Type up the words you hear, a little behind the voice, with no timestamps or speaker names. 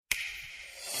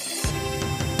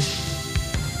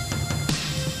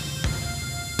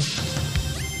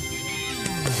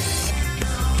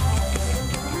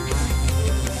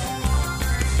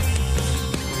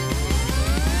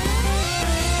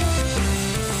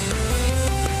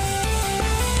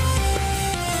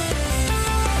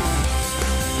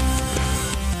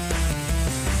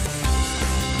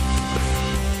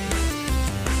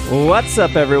What's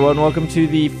up, everyone? Welcome to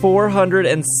the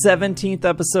 417th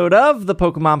episode of the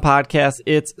Pokemon Podcast.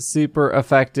 It's super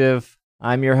effective.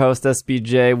 I'm your host,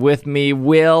 SBJ. With me,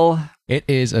 Will. It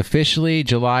is officially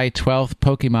July 12th,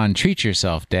 Pokemon Treat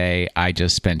Yourself Day. I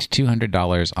just spent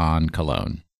 $200 on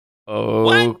cologne.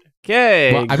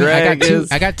 Okay. Well, I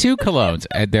got two colognes.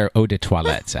 They're eau de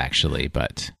toilettes, actually,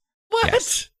 but... What?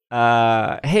 Yes.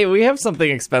 Hey, we have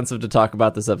something expensive to talk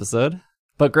about this episode,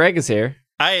 but Greg is here.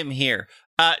 I am here.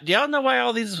 Do y'all know why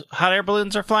all these hot air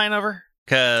balloons are flying over?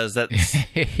 Because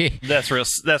that's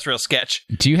real sketch.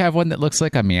 Do you have one that looks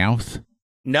like a Meowth?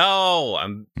 No,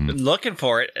 I'm looking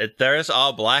for it. There's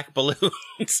all black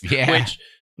balloons. Yeah. Which,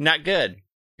 not good.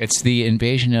 It's the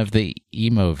invasion of the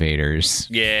Emovaders.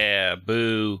 Yeah,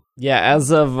 boo. Yeah,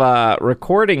 as of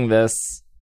recording this,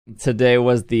 today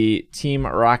was the Team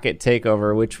Rocket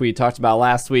takeover, which we talked about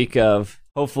last week of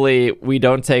hopefully we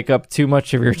don't take up too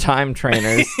much of your time,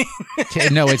 trainers.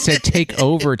 No, it said take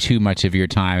over too much of your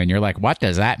time, and you're like, what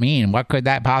does that mean? What could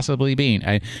that possibly mean?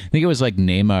 I think it was like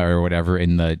Nema or whatever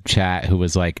in the chat who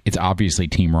was like, it's obviously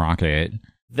Team Rocket.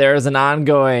 There's an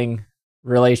ongoing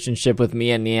relationship with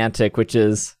me and Niantic, which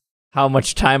is how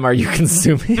much time are you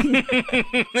consuming?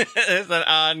 It's an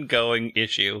ongoing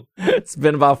issue. It's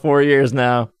been about 4 years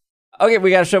now. Okay,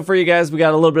 we got a show for you guys. We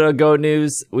got a little bit of Go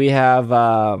news. We have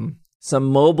some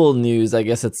mobile news. I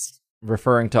guess it's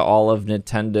referring to all of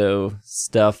Nintendo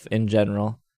stuff in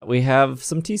general. We have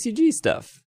some TCG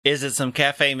stuff. Is it some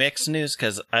Cafe Mix news?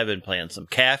 Because I've been playing some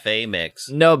Cafe Mix.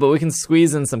 No, but we can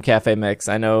squeeze in some Cafe Mix.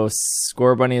 I know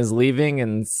Scorbunny is leaving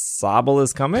and Sobble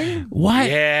is coming. What?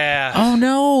 Yeah. Oh,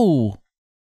 no.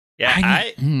 Yeah,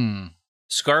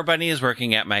 Scorbunny is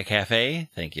working at my cafe.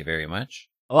 Thank you very much.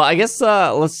 Well, I guess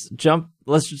let's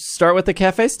start with the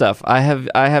cafe stuff. I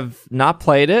have not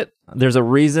played it. There's a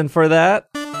reason for that.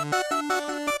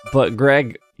 But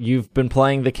Greg, you've been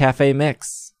playing the Cafe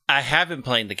Mix. I have been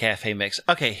playing the Cafe Mix.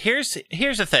 Okay, here's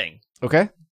the thing. Okay.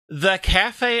 The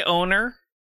cafe owner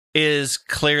is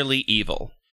clearly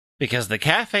evil. Because the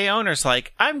cafe owner's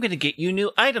like, I'm going to get you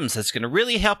new items that's going to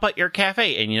really help out your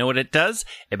cafe. And you know what it does?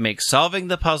 It makes solving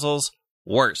the puzzles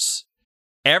worse.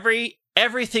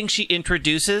 Everything she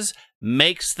introduces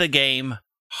makes the game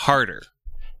harder.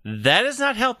 That is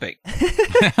not helping.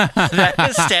 That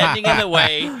is standing in the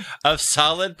way of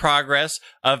solid progress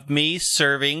of me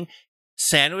serving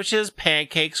sandwiches,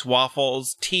 pancakes,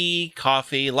 waffles, tea,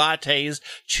 coffee, lattes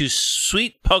to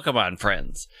sweet Pokemon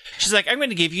friends. She's like, I'm going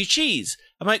to give you cheese.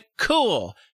 I'm like,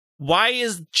 cool. Why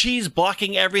is cheese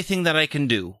blocking everything that I can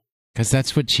do? Because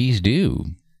that's what cheese do.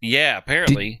 Yeah,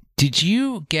 apparently. Did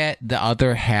you get the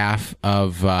other half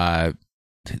of,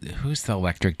 who's the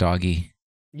electric doggy?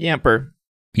 Yamper.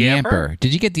 Yamper.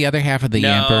 Did you get the other half of the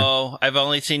Yamper? No, I've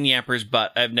only seen Yamper's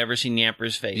butt. I've never seen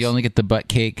Yamper's face. You only get the butt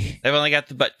cake? I've only got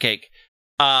the butt cake.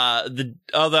 Although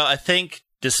I think,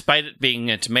 despite it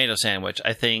being a tomato sandwich,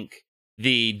 I think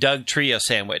the Doug Trio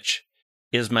sandwich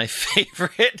is my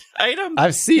favorite item.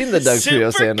 I've seen the Doug Trio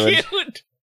sandwich. Cute.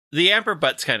 The Yamper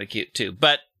butt's kind of cute too,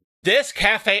 but this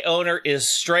cafe owner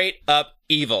is straight up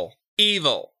evil.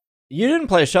 Evil. You didn't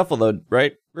play Shuffle though,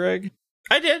 right, Greg?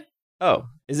 I did. Oh,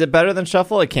 is it better than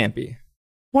Shuffle? It can't be.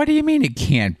 What do you mean it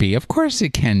can't be? Of course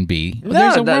it can be. No,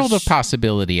 there's a world of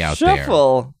possibility out there.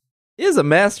 Shuffle is a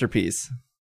masterpiece.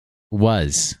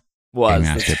 Was a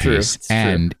masterpiece,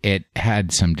 and it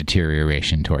had some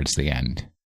deterioration towards the end.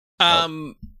 I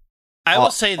will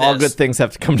say this. All good things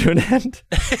have to come to an end.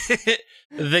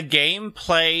 The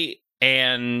gameplay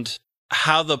and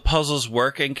how the puzzles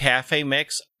work in Cafe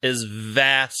Mix is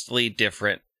vastly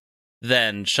different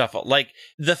than Shuffle. Like,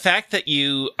 the fact that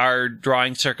you are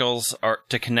drawing circles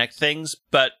to connect things,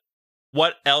 but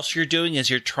what else you're doing is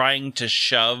you're trying to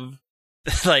shove,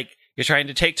 like, you're trying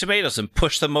to take tomatoes and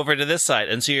push them over to this side.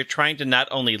 And so you're trying to not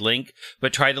only link,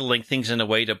 but try to link things in a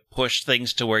way to push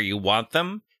things to where you want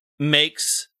them,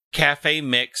 makes Cafe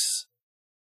Mix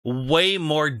way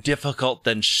more difficult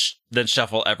than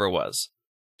Shuffle ever was.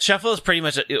 Shuffle is pretty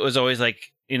much, it was always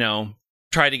like,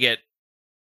 try to get,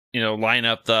 line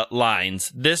up the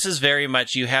lines. This is very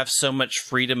much, you have so much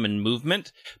freedom and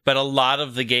movement, but a lot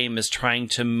of the game is trying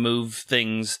to move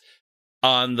things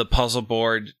on the puzzle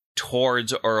board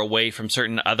towards or away from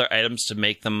certain other items to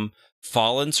make them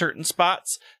fall in certain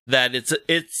spots, that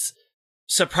it's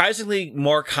surprisingly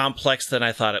more complex than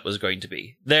I thought it was going to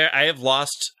be. I have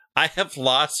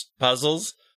lost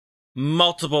puzzles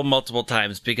multiple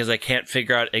times because I can't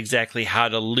figure out exactly how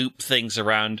to loop things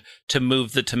around to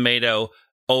move the tomato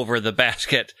over the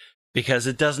basket because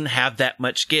it doesn't have that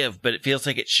much give, but it feels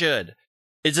like it should.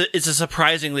 It's a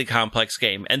surprisingly complex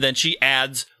game. And then she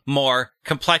adds more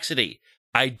complexity.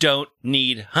 I don't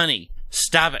need honey.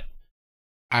 Stop it.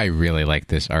 I really like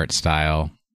this art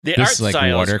style. The art This like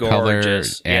style watercolor is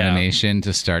gorgeous. animation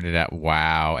to start it out.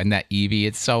 Wow. And that Eevee,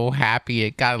 it's so happy.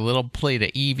 It got a little plate of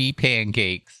Eevee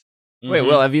pancakes. Yeah. Wait,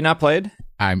 Will, have you not played?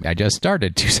 I just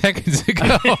started 2 seconds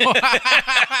ago.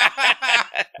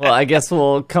 Well, I guess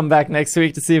we'll come back next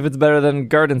week to see if it's better than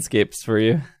Gardenscapes for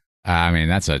you. I mean,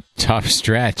 that's a tough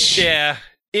stretch. Yeah,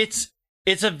 it's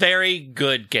a very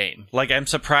good game. Like, I'm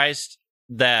surprised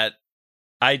that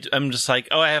I'm just like,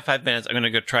 oh, I have 5 minutes. I'm going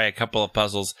to go try a couple of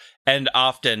puzzles. And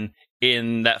often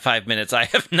in that 5 minutes, I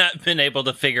have not been able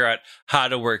to figure out how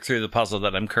to work through the puzzle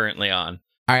that I'm currently on.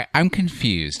 I'm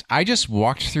confused. I just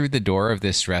walked through the door of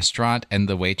this restaurant and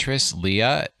the waitress,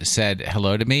 Leah, said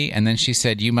hello to me. And then she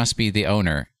said, "You must be the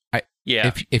owner."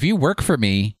 Yeah. If you work for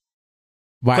me,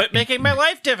 why? Quit making my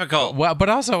life difficult. Well, but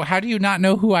also, how do you not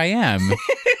know who I am?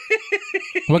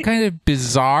 What kind of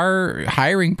bizarre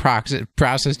hiring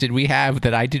process did we have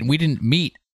that we didn't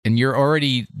meet, and you're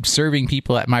already serving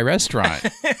people at my restaurant?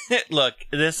 Look,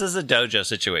 this is a dojo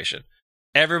situation.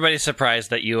 Everybody's surprised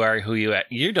that you are who you are.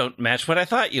 You don't match what I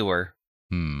thought you were.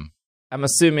 I'm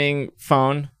assuming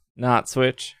phone, not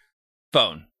Switch.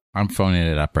 Phone. I'm phoning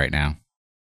it up right now.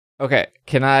 Okay,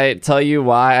 can I tell you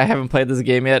why I haven't played this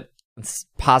game yet? It's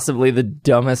possibly the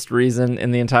dumbest reason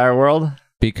in the entire world.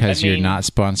 Because I mean- you're not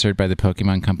sponsored by the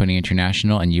Pokemon Company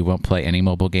International, and you won't play any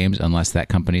mobile games unless that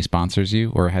company sponsors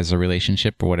you or has a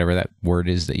relationship or whatever that word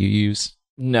is that you use.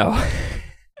 No.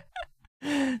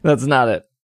 That's not it.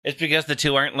 It's because the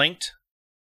two aren't linked?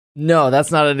 No,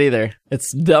 that's not it either.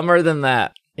 It's dumber than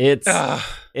that. Ugh.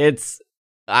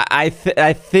 I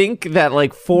think that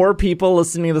like 4 people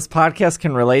listening to this podcast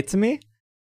can relate to me.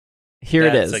 Here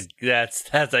it is.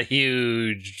 That's a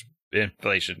huge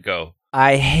inflation. Go.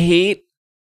 I hate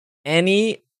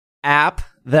any app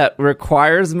that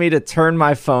requires me to turn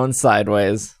my phone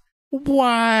sideways. What?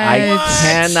 I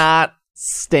cannot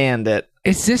stand it.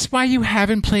 Is this why you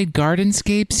haven't played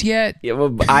Gardenscapes yet? Yeah,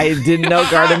 well, I didn't know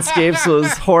Gardenscapes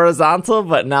was horizontal,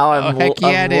 but now I'm heck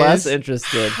yeah, it less is.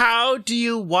 interested. How do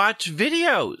you watch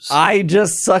videos? I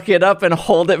just suck it up and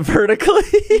hold it vertically.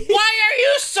 Why are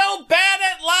you so bad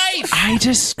at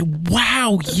life?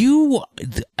 Wow, you...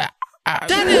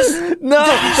 That is No,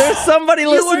 there's somebody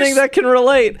listening that can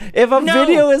relate. If a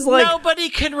video is like... nobody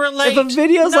can relate. If a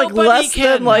video is like Nobody less can.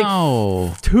 than like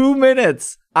No. 2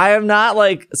 minutes, I am not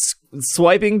like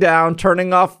swiping down,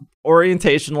 turning off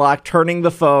orientation lock, turning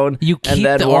the phone, You and keep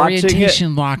then the watching it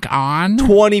orientation lock on?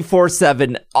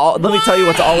 24/7. Let me tell you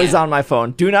what's always on my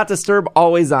phone. Do not disturb,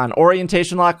 always on.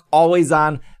 Orientation lock, always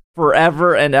on,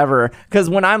 forever and ever. Because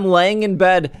when I'm laying in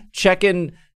bed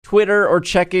checking Twitter or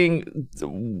checking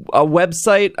a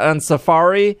website on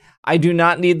Safari, I do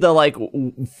not need the like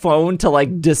phone to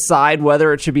like decide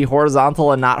whether it should be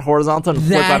horizontal and not horizontal and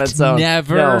flip on its own.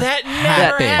 Never No. That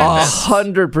never happens.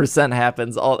 happens. 100%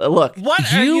 happens. Look,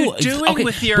 What are you You- doing okay,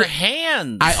 with your but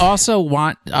hands? I also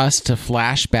want us to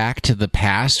flash back to the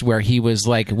past where he was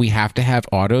like, we have to have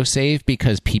autosave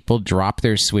because people drop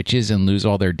their switches and lose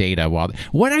all their data.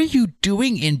 What are you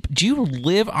doing do you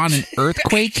live on an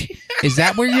earthquake? Is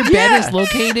that where your bed is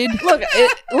located?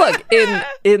 look.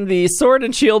 In the Sword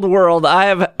and Shield world, I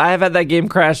have had that game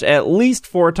crash at least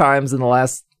 4 times in the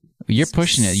last. You're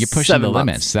pushing it. You're pushing 7 the months.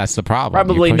 limits. That's the problem.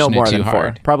 Probably You're no pushing more it too than 4.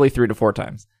 hard. Probably 3 to 4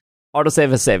 times. Autosave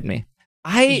has saved me.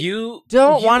 I you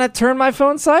don't want to turn my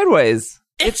phone sideways.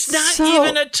 It's not so-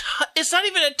 even it's not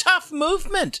even a tough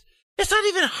movement. It's not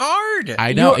even hard.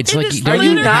 I know. You- It's it like, is don't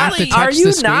you have to literally- touch Are you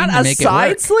the screen not to a make it side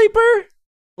work? sleeper?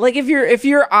 Like if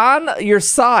you're on your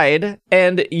side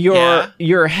and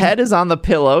your head is on the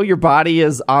pillow, your body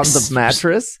is on the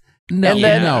mattress. No, And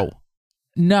then-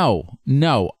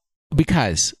 no.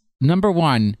 Because number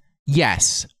one,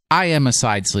 yes, I am a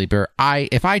side sleeper.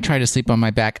 If I try to sleep on my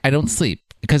back, I don't sleep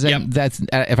because Yep. that's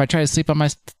if I try to sleep on my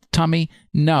tummy,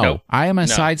 no, Nope. I am a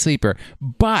No. side sleeper.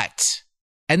 But,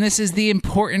 and this is the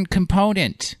important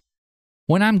component,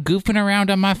 when I'm goofing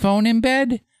around on my phone in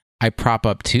bed, I prop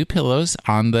up 2 pillows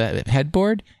on the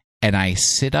headboard and I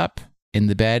sit up in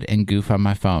the bed and goof on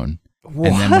my phone.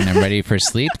 What? And then when I'm ready for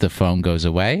sleep, the phone goes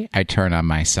away. I turn on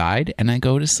my side and I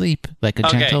go to sleep like a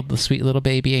Okay. gentle, sweet little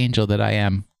baby angel that I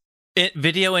am.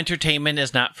 Video entertainment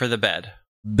is not for the bed.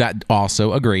 That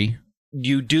also agree.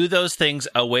 You do those things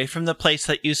away from the place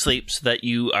that you sleep so that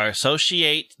you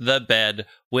associate the bed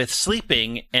with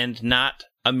sleeping and not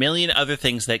a million other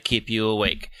things that keep you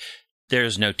awake.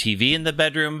 There's no TV in the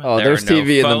bedroom. Oh, there there's are no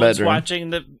TV in the phones bedroom.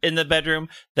 watching in the bedroom.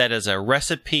 That is a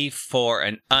recipe for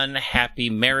an unhappy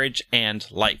marriage and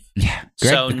life. Yeah.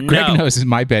 So, Greg no. knows in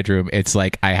my bedroom, it's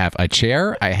like I have a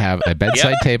chair, I have a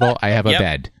bedside table, I have a Yep.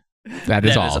 bed. That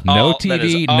is all. No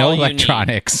TV, no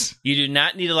electronics. You do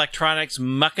not need electronics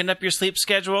mucking up your sleep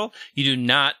schedule. You do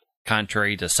not,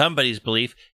 contrary to somebody's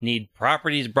belief, need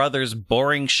Properties Brothers'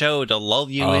 boring show to lull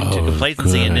you into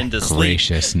complacency and into sleep.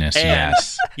 Graciousness, And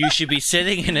yes. you should be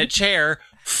sitting in a chair,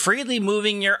 freely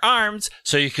moving your arms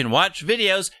so you can watch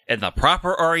videos in the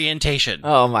proper orientation.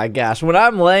 Oh my gosh. When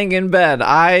I'm laying in bed,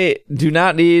 I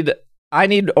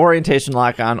need orientation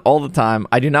lock on all the time.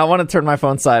 I do not want to turn my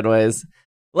phone sideways.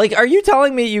 Like, are you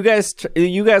telling me you guys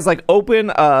like open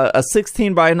a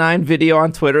 16:9 video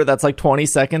on Twitter that's like 20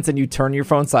 seconds and you turn your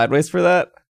phone sideways for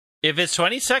that? If it's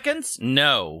 20 seconds,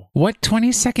 no. What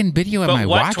 20-second video am I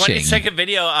What watching? 20-second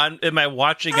video am I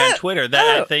watching on Twitter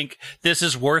that I think this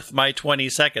is worth my 20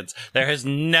 seconds? There has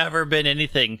never been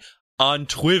anything on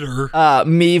Twitter.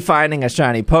 Me finding a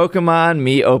shiny Pokemon,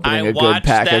 me opening a good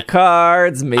pack of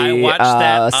cards, me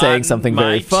saying something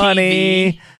very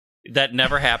funny. TV. That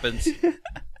never happens.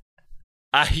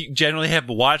 I generally have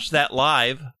watched that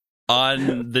live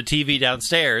on the TV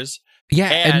downstairs. Yeah,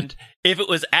 and if it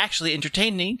was actually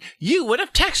entertaining, you would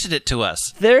have texted it to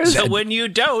us. So when you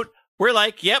don't, we're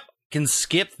like, yep, can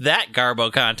skip that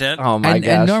Garbo content. Oh my gosh.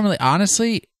 And normally,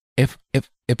 honestly, if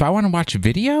I want to watch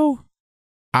video,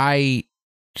 I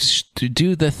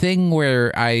do the thing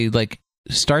where I like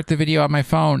start the video on my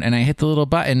phone and I hit the little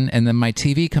button and then my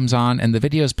TV comes on and the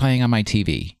video is playing on my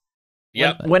TV.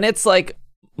 Yep. When it's like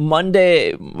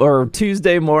Monday or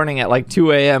Tuesday morning at like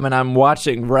 2 a.m. and I'm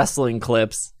watching wrestling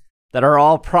clips that are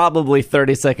all probably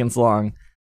 30 seconds long,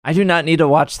 I do not need to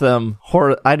watch them.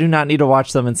 I do not need to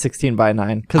watch them in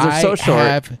 16:9 because they're so short. I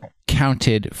have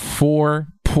counted 4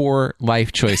 poor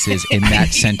life choices in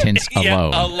that sentence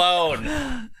alone.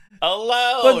 Alone.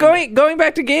 But going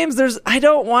back to games, I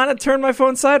don't want to turn my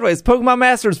phone sideways. Pokemon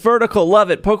Masters, vertical, love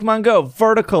it. Pokemon Go,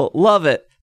 vertical, love it.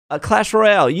 Clash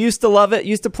Royale, used to love it,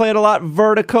 used to play it a lot,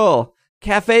 vertical.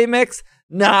 Cafe Mix,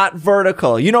 not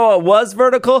vertical. You know what was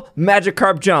vertical?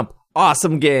 Magikarp Jump,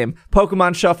 awesome game.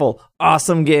 Pokemon Shuffle,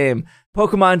 awesome game.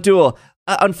 Pokemon Duel,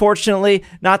 unfortunately,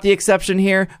 not the exception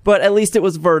here, but at least it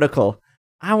was vertical.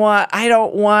 I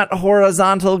don't want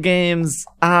horizontal games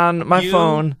on my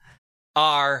phone.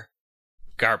 Are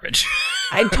garbage.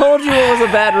 I told you it was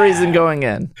a bad reason going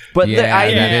in, but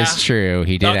that is true.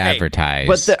 He did advertise.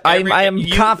 But I am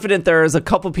confident there is a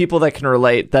couple people that can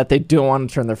relate that they don't want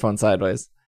to turn their phone sideways.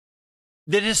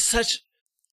 That is such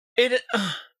it.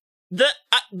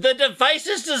 The device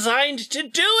is designed to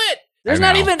do it. There's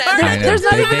not even. There's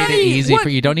not they even made it easy for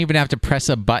you. You don't even have to press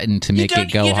a button to make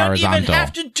it go horizontal. You don't even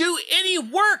have to do any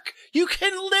work. You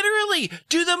can literally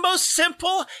do the most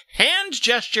simple hand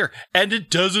gesture, and it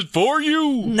does it for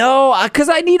you. No, because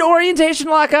I need orientation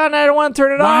lock on, and I don't want to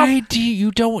turn it off. Why do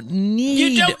you don't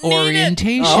need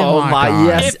orientation lock on? Oh my,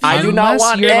 yes, I do not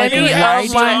want any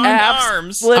of my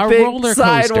apps slipping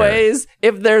sideways.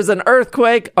 If there's an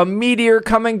earthquake, a meteor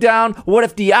coming down, what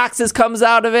if Deoxys comes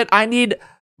out of it? I need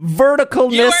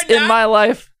verticalness in my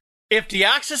life. If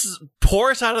Deoxys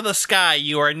pours out of the sky,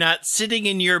 you are not sitting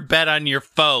in your bed on your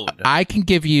phone. I can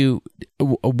give you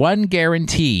one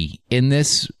guarantee in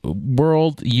this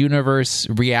world, universe,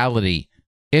 reality.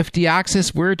 If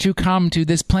Deoxys were to come to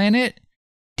this planet,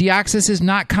 Deoxys is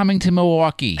not coming to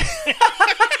Milwaukee.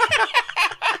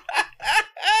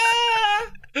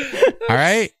 All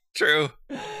right? True.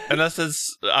 Unless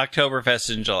it's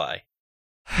Oktoberfest in July.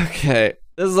 Okay.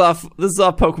 This is off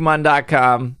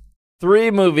Pokemon.com.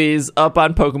 3 movies up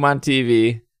on Pokemon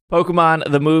TV.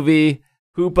 Pokemon, the movie,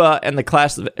 Hoopa, and the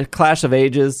Clash of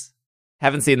Ages.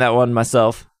 Haven't seen that one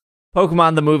myself.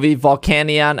 Pokemon, the movie,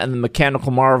 Volcanion, and the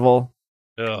Mechanical Marvel.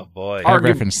 Oh, boy. I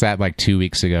referenced that like 2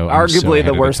 weeks ago. Arguably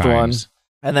the worst one.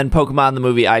 And then Pokemon, the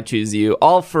movie, I Choose You.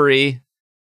 All free.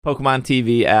 Pokemon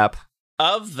TV app.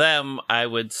 Of them, I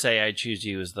would say I Choose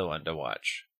You is the one to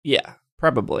watch. Yeah,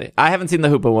 probably. I haven't seen the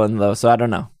Hoopa one, though, so I don't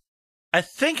know. I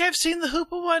think I've seen the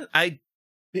Hoopa one.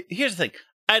 Here's the thing.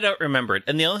 I don't remember it.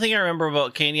 And the only thing I remember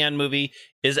about Volcanion movie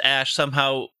is Ash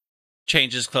somehow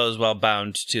changes clothes while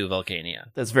bound to Volcanion.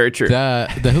 That's very true. The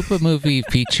Hoopa movie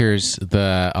features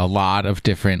a lot of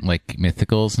different like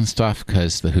mythicals and stuff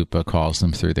because the Hoopa calls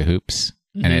them through the hoops.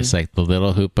 Mm-hmm. And it's like the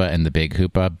little Hoopa and the big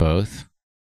Hoopa both.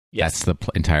 Yes. That's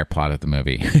the entire plot of the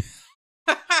movie.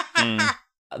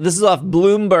 This is off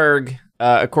Bloomberg.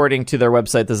 According to their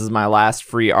website, this is my last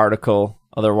free article.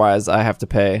 Otherwise, I have to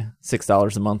pay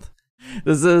 $6 a month.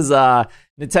 This is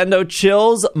Nintendo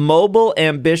chills mobile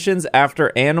ambitions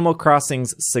after Animal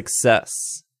Crossing's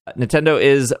success. Nintendo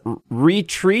is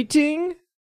retreating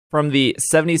from the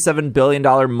 $77 billion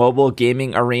mobile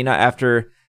gaming arena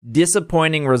after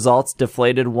disappointing results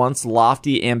deflated once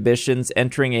lofty ambitions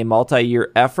entering a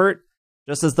multi-year effort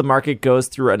just as the market goes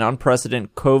through an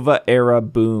unprecedented COVID-era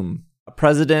boom.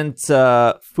 President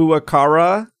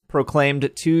Fuakara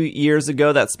proclaimed 2 years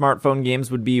ago that smartphone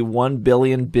games would be $1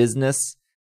 billion business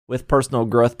with personal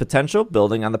growth potential,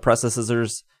 building on the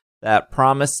predecessors that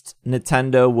promised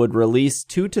Nintendo would release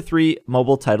 2 to 3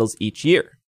 mobile titles each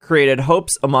year. Created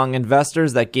hopes among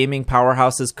investors that gaming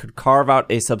powerhouses could carve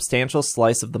out a substantial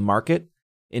slice of the market.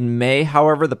 In May,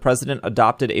 however, the president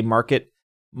adopted a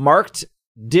marked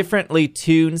differently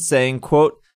tune, saying,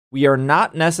 quote, "We are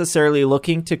not necessarily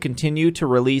looking to continue to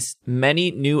release many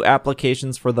new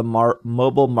applications for the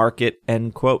mobile market,"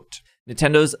 end quote.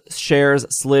 Nintendo's shares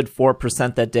slid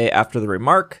 4% that day after the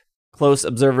remark. Close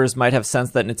observers might have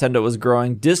sensed that Nintendo was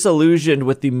growing disillusioned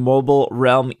with the mobile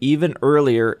realm even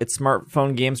earlier. Its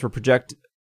smartphone games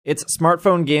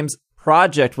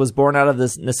project was born out of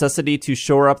this necessity to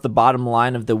shore up the bottom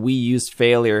line of the Wii U's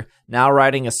failure. Now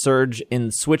riding a surge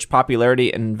in Switch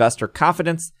popularity and investor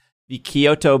confidence, the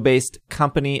Kyoto-based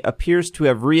company appears to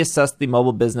have reassessed the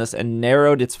mobile business and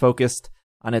narrowed its focus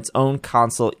on its own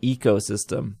console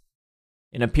ecosystem.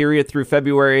 In a period through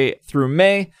February through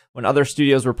May, when other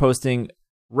studios were posting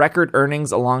record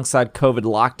earnings alongside COVID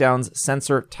lockdowns,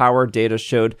 Sensor Tower data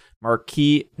showed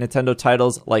marquee Nintendo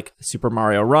titles like Super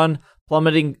Mario Run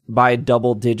plummeting by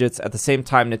double digits. At the same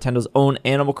time, Nintendo's own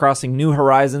Animal Crossing New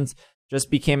Horizons just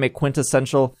became a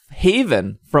quintessential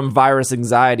haven from virus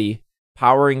anxiety,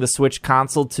 powering the Switch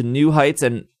console to new heights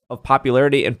of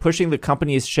popularity and pushing the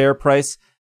company's share price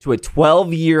to a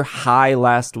 12-year high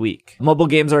last week. Mobile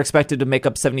games are expected to make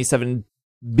up $77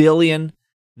 billion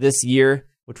this year,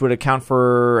 which would account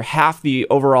for half the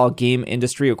overall game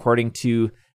industry, according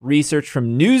to research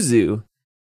from Newzoo.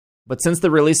 But since the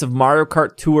release of Mario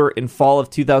Kart Tour in fall of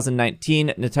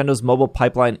 2019, Nintendo's mobile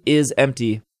pipeline is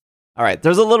empty. All right,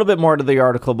 there's a little bit more to the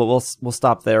article, but we'll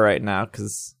stop there right now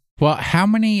because... Well, how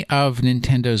many of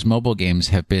Nintendo's mobile games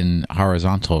have been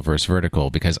horizontal versus vertical?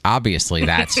 Because obviously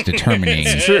that's determining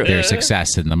their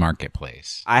success in the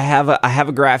marketplace. I have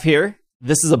a graph here.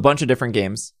 This is a bunch of different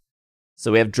games.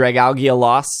 So we have Dragalgia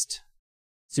Lost,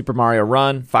 Super Mario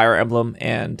Run, Fire Emblem,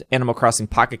 and Animal Crossing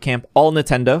Pocket Camp, all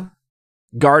Nintendo.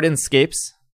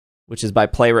 Gardenscapes, which is by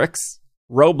Playrix.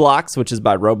 Roblox, which is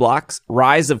by Roblox.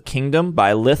 Rise of Kingdom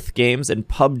by Lith Games, and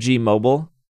PUBG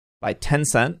Mobile by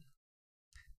Tencent.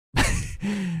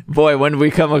 Boy, when we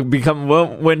when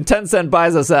Tencent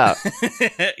buys us out.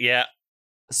 Yeah.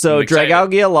 So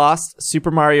Dragalgia Lost,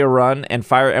 Super Mario Run, and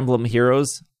Fire Emblem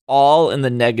Heroes, all in the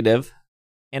negative.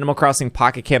 Animal Crossing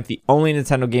Pocket Camp, the only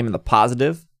Nintendo game in the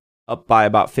positive, up by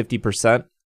about 50%.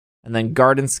 And then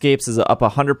Gardenscapes is up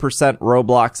 100%,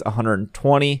 Roblox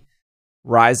 120%,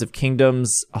 Rise of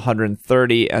Kingdoms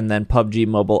 130%, and then PUBG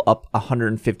Mobile up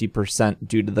 150%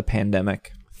 due to the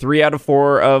pandemic. 3 out of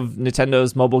 4 of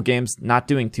Nintendo's mobile games not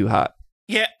doing too hot.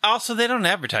 Yeah, also they don't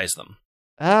advertise them.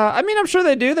 I mean, I'm sure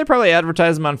they do. They probably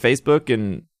advertise them on Facebook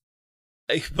and...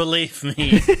 Believe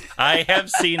me, I have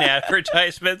seen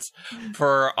advertisements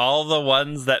for all the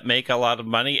ones that make a lot of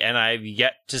money, and I've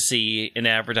yet to see an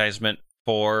advertisement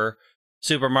for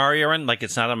Super Mario Run. Like,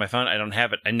 it's not on my phone. I don't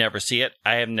have it. I never see it.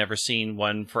 I have never seen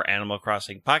one for Animal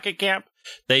Crossing Pocket Camp.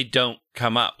 They don't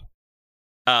come up.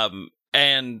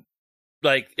 And,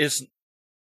 like, it's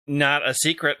not a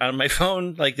secret on my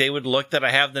phone. Like, they would look that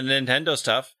I have the Nintendo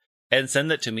stuff and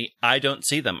send it to me. I don't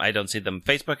see them. I don't see them on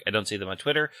Facebook. I don't see them on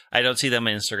Twitter. I don't see them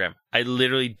on Instagram. I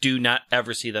literally do not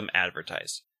ever see them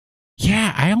advertised.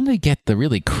 Yeah, I only get the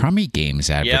really crummy games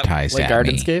advertised like at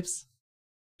Gardenscapes?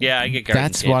 me. Yeah, I get Gardenscapes.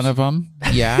 That's one of them.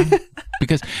 Yeah.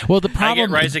 Because, well, the problem... I get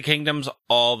Rise of Kingdoms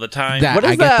all the time.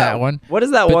 I get that one. What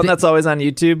is that one that's always on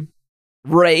YouTube?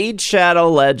 Raid Shadow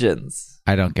Legends.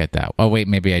 I don't get that. Oh, wait,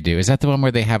 maybe I do. Is that the one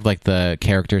where they have, like, the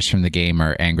characters from the game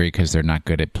are angry because they're not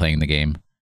good at playing the game?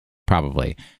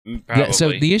 Probably. Yeah,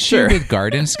 so the issue with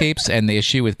Gardenscapes and the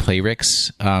issue with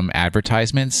Playrix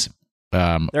advertisements...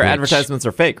 Their advertisements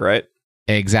are fake, right?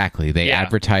 Exactly. They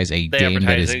advertise a game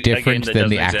that is different than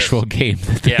the actual game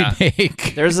that they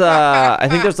make. There's I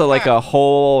think there's a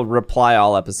whole Reply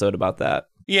All episode about that.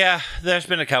 Yeah, there's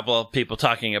been a couple of people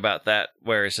talking about that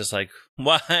where it's just like,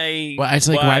 why? Well, it's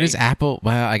like, why does Apple...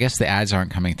 Well, I guess the ads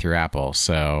aren't coming through Apple,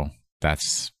 so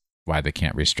that's why they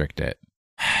can't restrict it.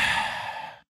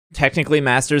 Technically,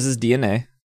 Masters is DNA.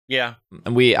 Yeah.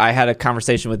 And I had a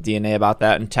conversation with DNA about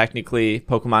that, and technically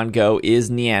Pokemon Go is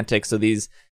Niantic, so these...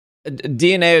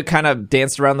 DNA kind of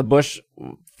danced around the bush.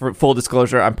 For full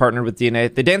disclosure, I'm partnered with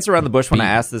DNA. They danced around the bush when I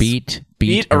asked this.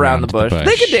 Beat around the bush.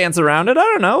 They could dance around it. I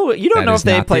don't know. You don't know if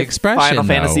they play Final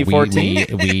Fantasy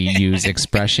 14. We use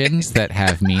expressions that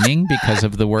have meaning because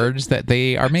of the words that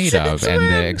they are made of, and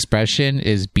the expression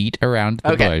is beat around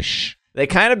the bush. They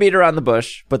kind of beat around the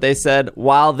bush, but they said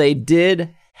while they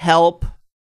did help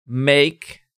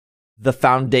make the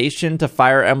foundation to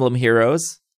Fire Emblem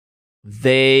Heroes,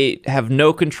 they have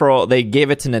no control. They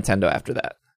gave it to Nintendo after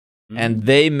that. And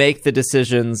they make the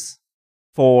decisions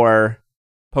for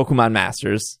Pokemon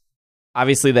Masters.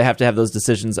 Obviously, they have to have those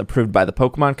decisions approved by the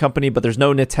Pokemon Company, but there's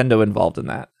no Nintendo involved in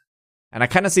that. And I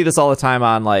kind of see this all the time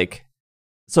on like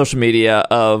social media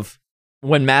of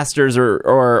when Masters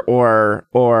or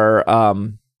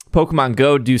Pokemon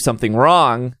Go do something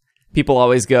wrong, people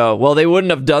always go, well, they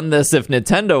wouldn't have done this if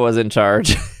Nintendo was in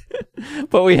charge.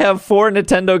 But we have 4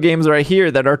 Nintendo games right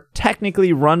here that are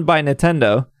technically run by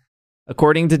Nintendo.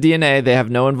 According to DNA, they have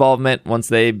no involvement once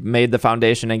they made the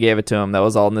foundation and gave it to them. That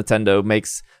was all Nintendo.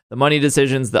 Makes the money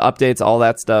decisions, the updates, all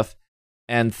that stuff.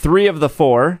 And 3 of the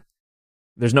 4,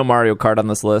 there's no Mario Kart on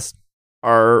this list,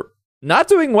 are not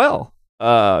doing well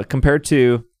compared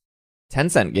to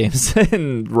Tencent games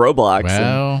and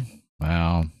Roblox.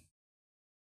 Well,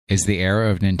 is the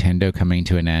era of Nintendo coming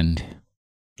to an end?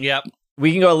 Yep.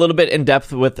 We can go a little bit in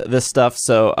depth with this stuff.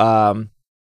 So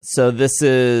this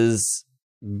is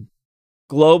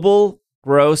global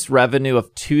gross revenue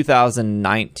of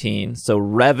 2019. So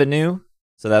revenue.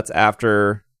 So that's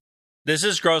after. This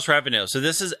is gross revenue. So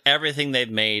this is everything they've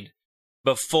made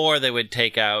before they would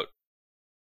take out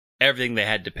everything they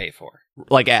had to pay for.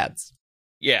 Like ads.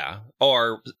 Yeah.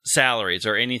 Or salaries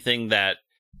or anything that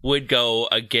would go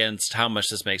against how much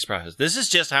this makes profits. This is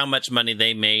just how much money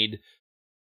they made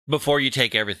before you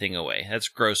take everything away. That's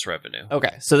gross revenue.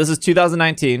 Okay. So this is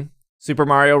 2019. Super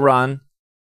Mario Run.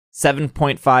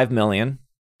 7.5 million,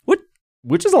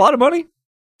 which is a lot of money.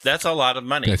 That's a lot of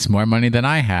money. That's more money than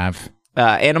I have.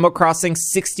 Animal Crossing,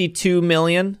 62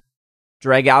 million.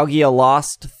 Dragalgia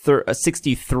Lost,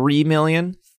 63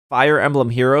 million. Fire Emblem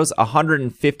Heroes,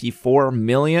 154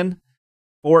 million.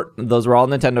 Those were all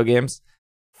Nintendo games.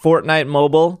 Fortnite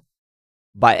Mobile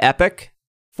by Epic,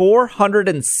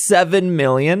 407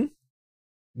 million.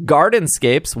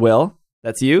 Gardenscapes, Will,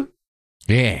 that's you.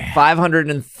 Yeah.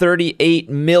 $538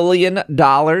 million.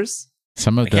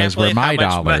 Some of those were my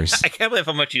dollars. I can't believe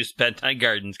how much you spent on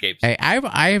Gardenscapes. Hey,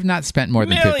 I have not spent more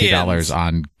than $50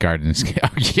 on Gardenscapes.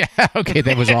 Oh, yeah, okay,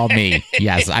 that was all me.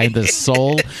 Yes, I'm the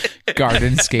sole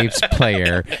Gardenscapes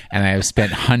player, and I have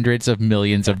spent hundreds of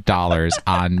millions of dollars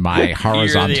on my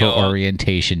horizontal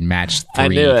orientation match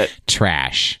 3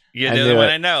 trash. You're the only one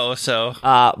I know, so.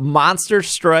 Monster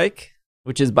Strike,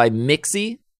 which is by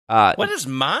Mixie. What is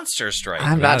Monster Strike?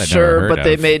 I'm not sure, but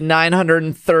they made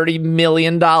 $930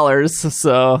 million.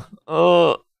 So,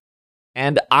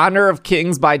 and Honor of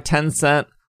Kings by Tencent,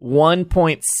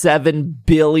 $1.7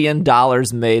 billion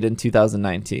made in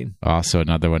 2019. Also,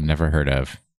 another one never heard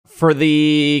of. For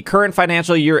the current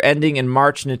financial year ending in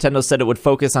March, Nintendo said it would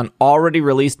focus on already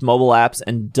released mobile apps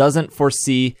and doesn't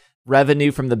foresee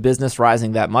revenue from the business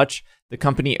rising that much. The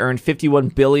company earned 51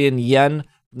 billion yen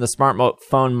from the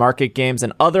smartphone market games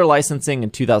and other licensing in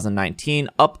 2019,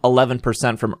 up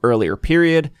 11% from earlier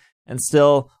period, and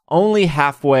still only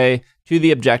halfway to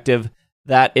the objective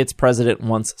that its president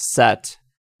once set.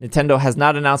 Nintendo has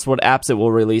not announced what apps it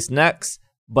will release next,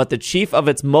 but the chief of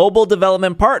its mobile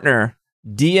development partner,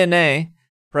 DeNA,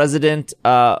 President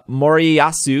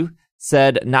Moriyasu,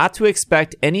 said not to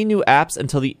expect any new apps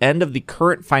until the end of the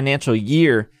current financial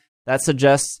year. That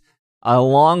suggests a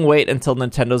long wait until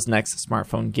Nintendo's next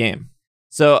smartphone game.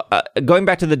 So going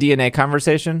back to the DNA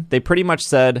conversation, they pretty much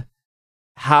said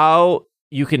how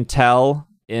you can tell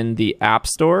in the App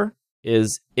Store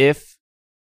is if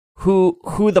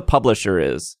who the publisher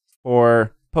is.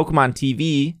 For Pokemon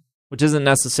TV, which isn't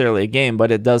necessarily a game,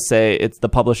 but it does say it's the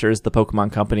publisher is the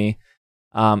Pokemon Company.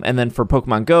 And then for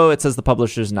Pokemon Go, it says the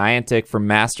publisher is Niantic. For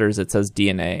Masters, it says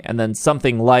DNA. And then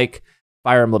something like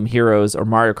Fire Emblem Heroes or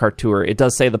Mario Kart Tour, it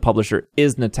does say the publisher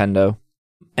is Nintendo.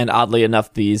 And oddly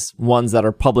enough, these ones that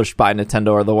are published by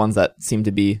Nintendo are the ones that seem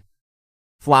to be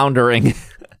floundering.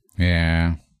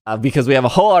 Yeah. Because we have a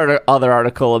whole other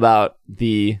article about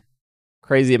the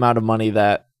crazy amount of money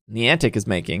that Niantic is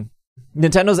making.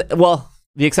 The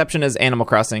exception is Animal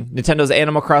Crossing. Nintendo's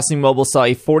Animal Crossing Mobile saw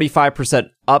a 45%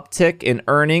 uptick in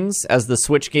earnings as the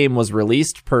Switch game was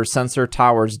released per Sensor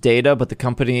Tower's data, but the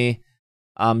company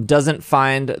doesn't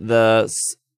find the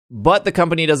Square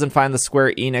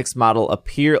Enix model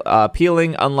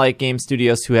appealing, unlike game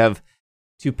studios who have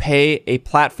to pay a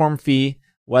platform fee,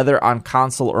 whether on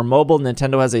console or mobile.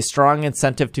 Nintendo has a strong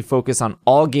incentive to focus on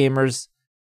all gamers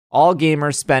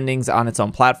spendings on its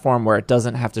own platform where it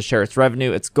doesn't have to share its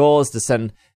revenue. Its goal is to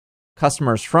send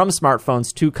customers from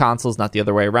smartphones to consoles, not the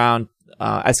other way around.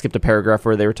 I skipped a paragraph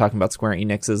where they were talking about Square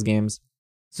Enix's games.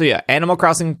 So yeah, Animal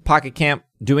Crossing Pocket Camp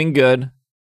doing good.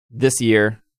 this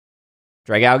year.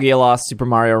 Dragalia lost, Super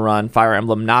Mario Run, Fire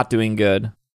Emblem not doing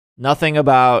good. Nothing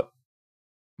about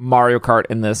Mario Kart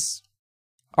in this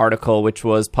article, which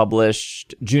was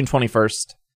published June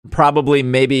 21st. Probably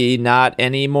maybe not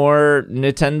any more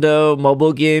Nintendo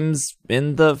mobile games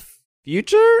in the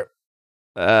future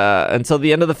until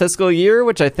the end of the fiscal year,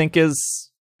 which I think is...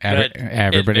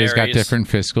 Everybody's got different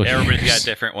fiscal years. Everybody's got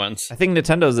different ones. I think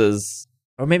Nintendo's is...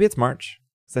 Or maybe it's March.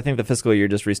 Because I think the fiscal year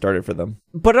just restarted for them.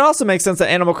 But it also makes sense that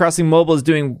Animal Crossing Mobile is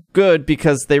doing good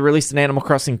because they released an Animal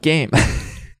Crossing game.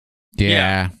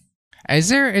 Yeah. Is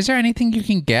there anything you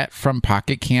can get from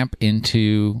Pocket Camp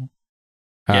into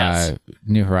Yes.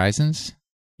 New Horizons?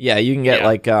 Yeah, you can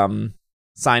get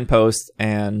signposts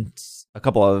and a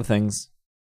couple other things.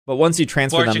 But once you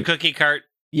transfer Fortune them, cookie cart.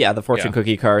 yeah, the fortune Yeah.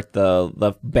 cookie cart,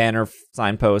 the banner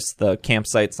signpost, the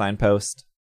campsite signpost.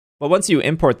 But once you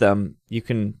import them, you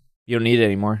don't need it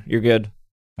anymore. You're good.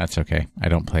 That's okay. I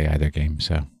don't play either game,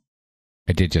 so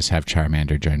I did just have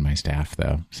Charmander join my staff,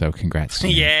 though. So congrats to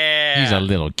him. Yeah. He's a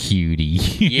little cutie.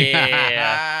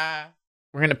 Yeah.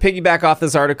 We're going to piggyback off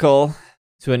this article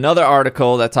to another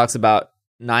article that talks about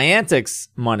Niantic's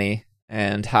money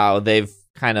and how they've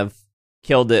kind of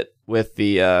killed it with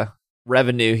the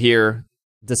revenue here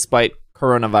despite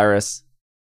coronavirus.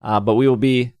 But we'll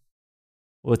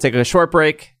take a short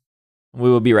break. We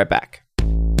will be right back.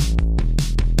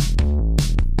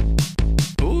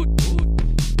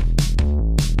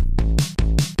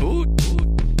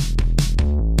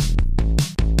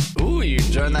 Ooh, you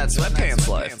join that sweatpants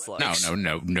life. No.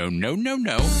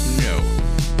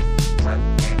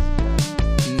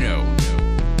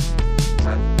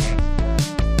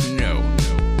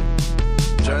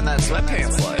 Join that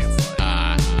sweatpants life.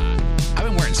 I've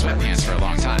been wearing sweatpants for a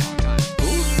long time.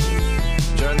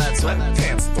 Ooh, join that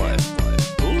sweatpants life.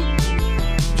 Ooh,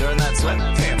 join that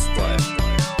sweatpants life.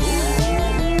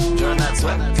 Ooh, join that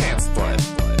sweatpants life.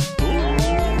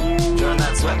 Ooh, join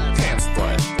that sweatpants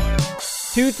life.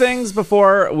 Two things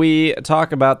before we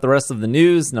talk about the rest of the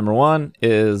news. Number one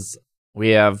is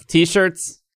we have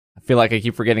t-shirts. I feel like I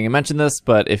keep forgetting to mention this,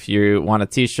 but if you want a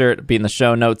t-shirt, be in the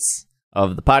show notes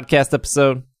of the podcast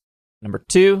episode. Number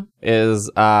two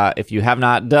is if you have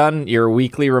not done your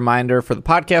weekly reminder for the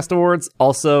podcast awards,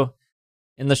 also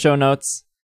in the show notes,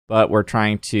 but we're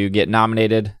trying to get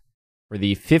nominated for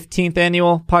the 15th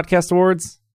annual podcast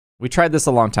awards. We tried this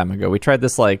a long time ago. We tried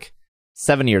this like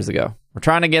 7 years ago. We're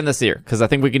trying again this year because I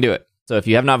think we can do it. So if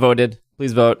you have not voted,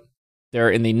 please vote. They're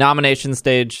in the nomination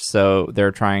stage, so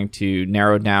they're trying to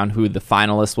narrow down who the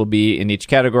finalists will be in each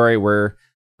category. We're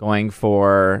going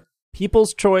for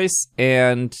People's Choice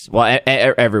and, well,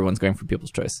 everyone's going for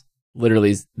People's Choice.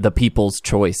 Literally the People's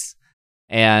Choice.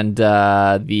 And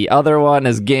the other one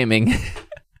is gaming.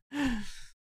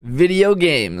 Video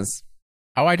games.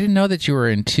 Oh, I didn't know that you were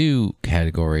in two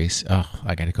categories. Oh,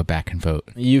 I got to go back and vote.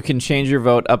 You can change your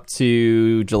vote up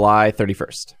to July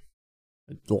 31st.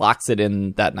 It locks it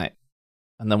in that night.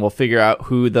 And then we'll figure out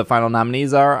who the final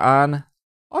nominees are on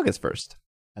August 1st.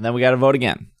 And then we got to vote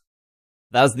again.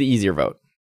 That was the easier vote.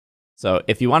 So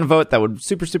if you want to vote, that would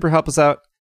super, super help us out.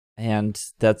 And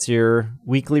that's your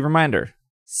weekly reminder.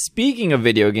 Speaking of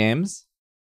video games,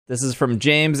 this is from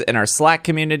James in our Slack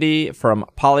community from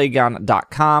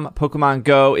Polygon.com. Pokemon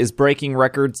Go is breaking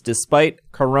records despite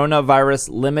coronavirus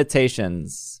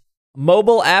limitations.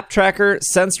 Mobile app tracker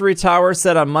Sensory Tower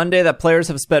said on Monday that players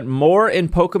have spent more in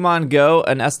Pokemon Go,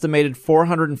 an estimated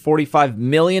 $445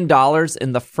 million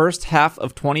in the first half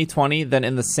of 2020 than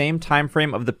in the same time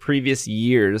frame of the previous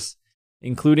years,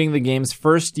 including the game's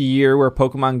first year where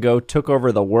Pokemon Go took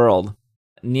over the world.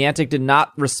 Niantic did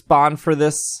not respond for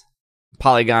this.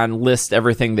 Polygon lists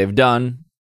everything they've done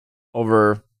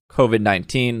over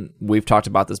COVID-19. We've talked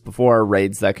about this before.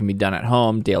 Raids that can be done at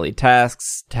home, daily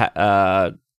tasks,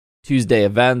 Tuesday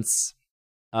events.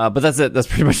 But that's it. That's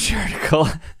pretty much the article.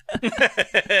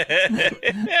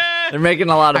 They're making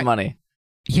a lot of money.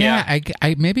 Yeah,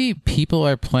 I maybe people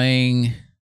are playing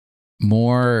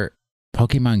more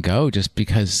Pokemon Go just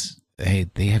because they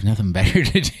have nothing better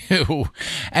to do.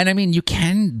 And I mean, you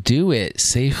can do it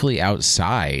safely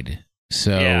outside.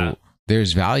 So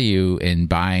there's value in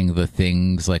buying the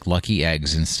things like Lucky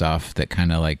Eggs and stuff that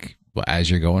kind of like, as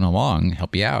you're going along,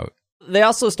 help you out. They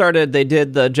also they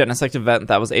did the Genesect event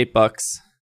that was $8.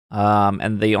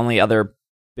 And the only other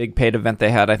big paid event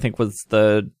they had, I think, was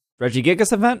the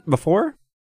Regigigas event before.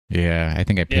 Yeah, I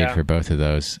think I paid for both of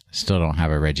those. Still don't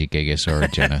have a Regigigas or a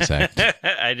Genesect.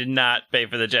 I did not pay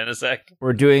for the Genesect.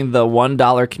 We're doing the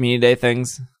 $1 community day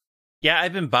things. Yeah,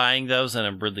 I've been buying those, and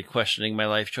I'm really questioning my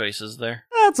life choices there.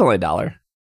 That's only $1.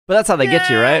 But that's how they get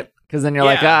you, right? Because then you're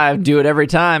like, I do it every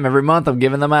time. Every month I'm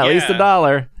giving them at least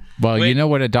 $1. Well, Wait. you know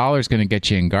what $1 is going to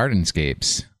get you in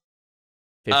Gardenscapes?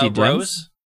 50 gems? Rose?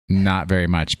 Not very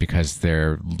much, because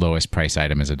their lowest price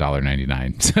item is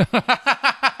 $1.99.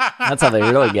 That's how they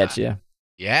really get you.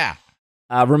 Yeah.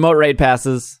 Remote raid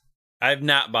passes. I've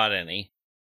not bought any.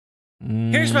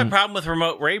 Here's my problem with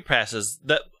remote raid passes.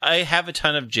 That I have a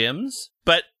ton of gyms,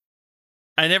 but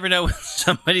I never know when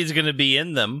somebody's going to be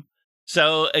in them.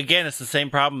 So again, it's the same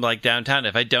problem like downtown.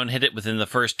 If I don't hit it within the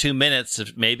first 2 minutes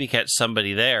to maybe catch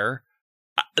somebody there,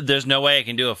 there's no way I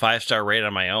can do a 5-star raid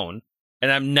on my own.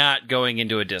 And I'm not going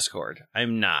into a Discord.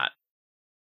 I'm not.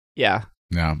 Yeah.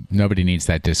 No, nobody needs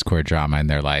that Discord drama in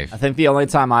their life. I think the only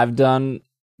time I've done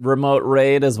remote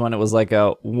raid is when it was like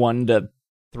a 1 to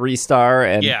 3 star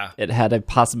and it had a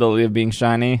possibility of being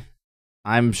shiny.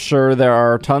 I'm sure there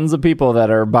are tons of people that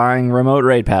are buying remote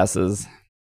raid passes.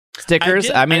 Stickers?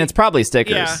 It's probably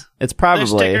stickers. Yeah, it's probably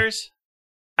stickers.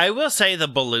 I will say the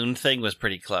balloon thing was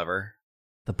pretty clever.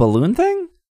 The balloon thing?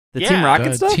 The Yeah. Team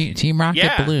Rocket stuff? Team Rocket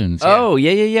Yeah. balloons. Oh,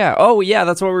 yeah. Oh, yeah,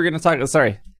 that's what we were going to talk about.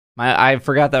 Sorry. I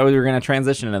forgot that we were going to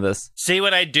transition into this. See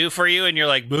what I do for you, and you're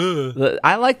like, boo.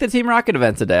 I liked the Team Rocket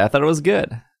event today. I thought it was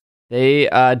good. They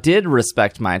did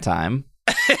respect my time.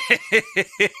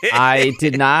 I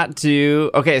did not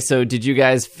do... Okay, so did you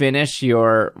guys finish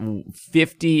your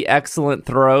 50 excellent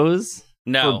throws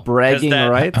No. for bragging 'cause that-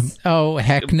 rights? Oh,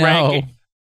 heck no. Bragging-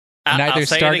 I'll Neither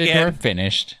say it started again. nor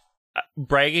finished.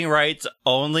 Bragging rights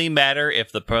only matter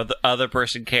if the other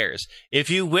person cares. If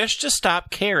you wish to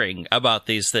stop caring about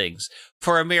these things,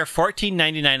 for a mere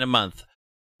 $14.99 a month,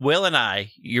 Will and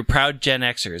I, your proud Gen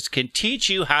Xers, can teach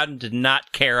you how to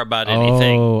not care about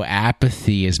anything. Oh,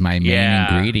 apathy is my main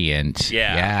Yeah. ingredient.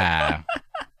 Yeah.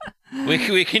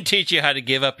 We can teach you how to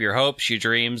give up your hopes, your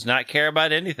dreams, not care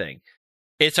about anything.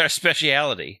 It's our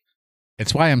speciality.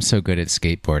 It's why I'm so good at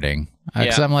skateboarding.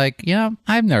 Because I'm like,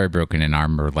 I've never broken an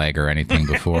arm or leg or anything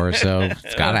before, so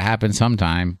it's got to happen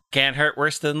sometime. Can't hurt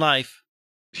worse than life.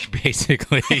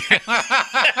 Basically.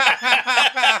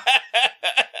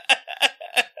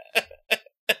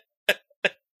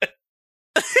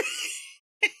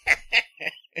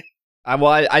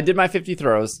 I did my 50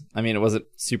 throws. I mean, it wasn't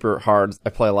super hard. I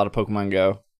play a lot of Pokemon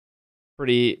Go.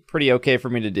 Pretty okay for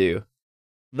me to do.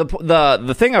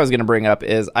 The thing I was going to bring up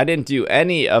is I didn't do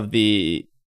any of the...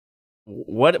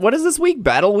 What is this week?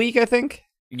 Battle Week, I think?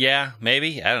 Yeah,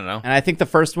 maybe. I don't know. And I think the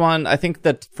first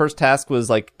first task was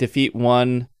like defeat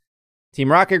one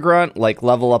Team Rocket Grunt, like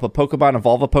level up a Pokemon,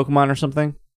 evolve a Pokemon or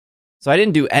something. So I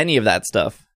didn't do any of that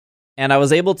stuff. And I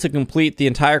was able to complete the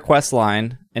entire quest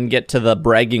line and get to the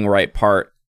bragging right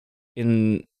part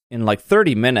in like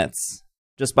 30 minutes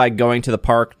just by going to the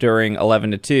park during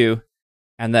 11 to 2.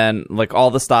 And then like all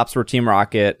the stops were Team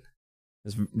Rocket.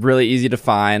 It was really easy to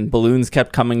find. Balloons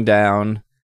kept coming down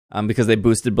because they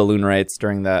boosted balloon rates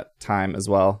during that time as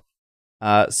well.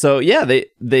 So yeah,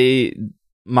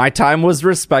 my time was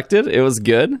respected. It was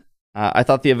good. I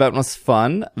thought the event was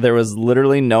fun. There was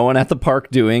literally no one at the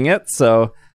park doing it,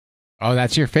 so... Oh,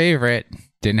 that's your favorite.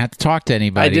 Didn't have to talk to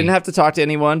anybody. I didn't have to talk to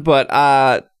anyone, but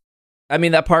I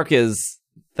mean that park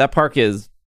is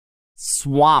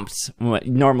swamped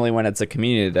normally when it's a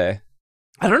community day.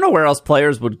 I don't know where else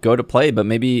players would go to play, but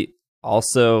maybe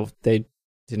also they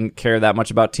didn't care that much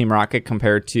about Team Rocket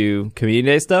compared to community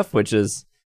day stuff, which is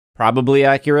probably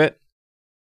accurate.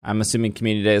 I'm assuming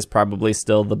community day is probably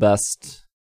still the best.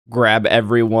 Grab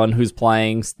everyone who's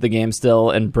playing the game still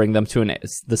and bring them to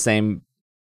the same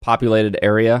populated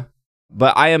area.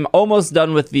 But I am almost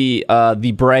done with the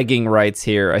bragging rights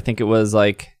here. I think it was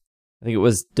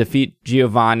defeat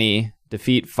Giovanni,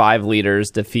 defeat 5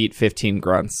 leaders, defeat 15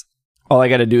 grunts. All I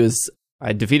got to do is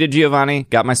I defeated Giovanni,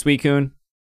 got my Suicune,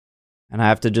 and I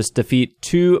have to just defeat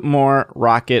 2 more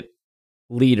Rocket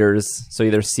leaders. So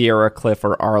either Sierra, Cliff,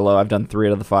 or Arlo. I've done 3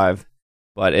 out of the 5,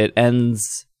 but it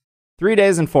ends 3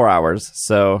 days and 4 hours.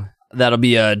 So that'll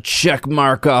be a check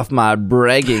mark off my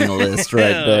bragging list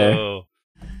right there. Oh.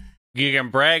 You can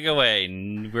brag away.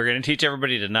 We're going to teach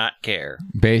everybody to not care.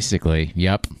 Basically,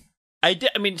 yep.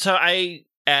 So I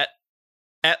at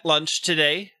lunch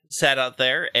today sat out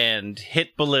there and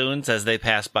hit balloons as they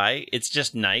pass by. It's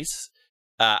just nice.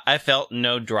 I felt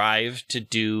no drive to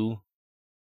do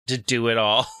it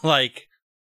all. Like,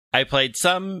 I played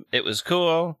some. It was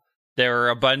cool. There were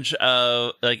a bunch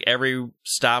of, like, every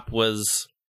stop was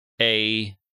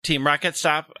a Team Rocket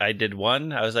stop. I did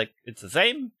one. I was like, it's the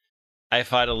same. I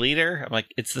fought a leader. I'm like,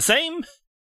 it's the same?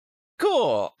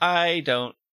 Cool. I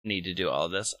don't need to do all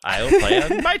of this. I will play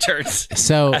on my turns.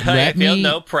 So I feel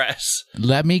no press.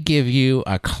 Let me give you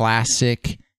a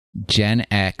classic Gen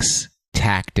X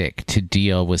tactic to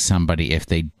deal with somebody if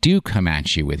they do come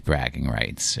at you with bragging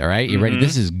rights. All right? You ready?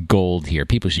 This is gold here.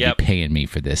 People should be paying me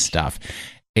for this stuff.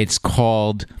 It's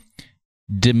called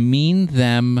demean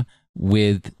them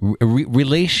with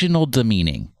relational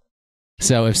demeaning.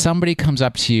 So if somebody comes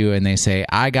up to you and they say,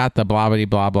 I got the blah, blah,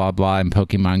 blah, blah, blah in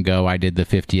Pokemon Go, I did the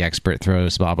 50 expert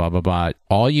throws, blah, blah, blah, blah.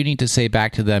 All you need to say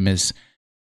back to them is,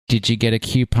 did you get a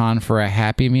coupon for a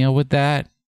Happy Meal with that?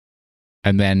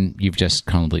 And then you've just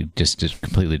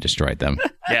completely destroyed them.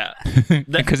 Yeah.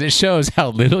 Because it shows how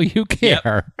little you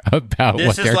care about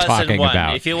what they're talking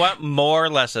about. If you want more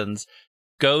lessons,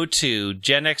 go to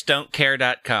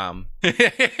genxdon'tcare.com.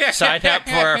 Sign up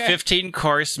for a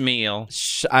 15-course meal.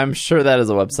 I'm sure that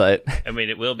is a website. I mean,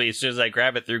 it will be as soon as I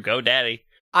grab it through GoDaddy.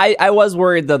 I was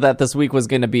worried, though, that this week was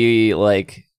going to be,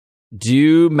 like,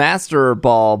 do Master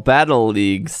Ball Battle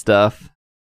League stuff,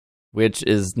 which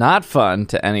is not fun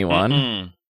to anyone.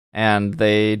 Mm-mm. And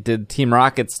they did Team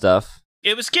Rocket stuff.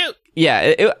 It was cute. Yeah,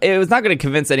 it was not going to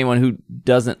convince anyone who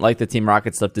doesn't like the Team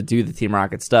Rocket stuff to do the Team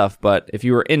Rocket stuff, but if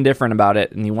you were indifferent about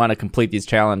it and you want to complete these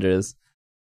challenges,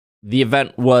 the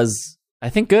event was, I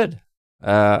think, good.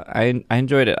 I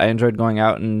enjoyed it. I enjoyed going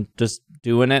out and just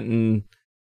doing it and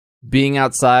being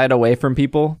outside away from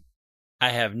people. I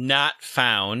have not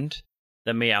found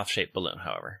the Meowth-shaped balloon,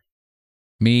 however.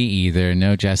 Me either.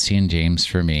 No Jesse and James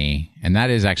for me. And that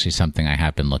is actually something I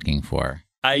have been looking for.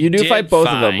 You do fight both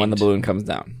of them when the balloon comes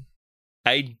down.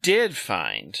 I did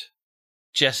find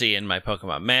Jesse in my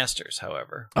Pokemon Masters,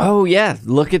 however. Oh, yeah.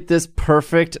 Look at this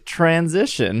perfect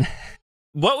transition.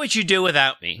 What would you do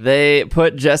without me? They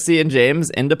put Jesse and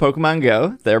James into Pokemon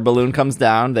Go. Their balloon comes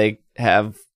down.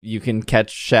 You can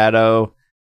catch Shadow,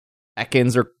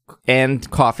 Ekans, and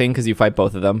Coughing because you fight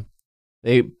both of them.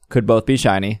 They could both be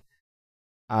shiny.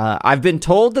 I've been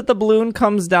told that the balloon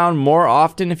comes down more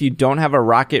often if you don't have a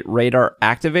rocket radar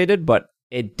activated, but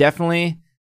I definitely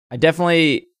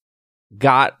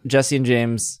got Jesse and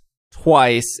James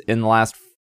twice in the last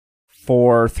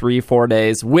 4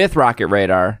 days with rocket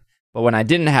radar. But when I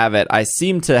didn't have it, I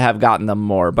seem to have gotten them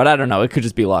more. But I don't know. It could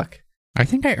just be luck. I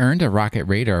think I earned a rocket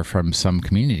radar from some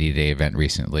community day event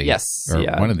recently. Yes. Or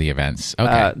one of the events.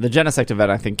 Okay. The Genesect event,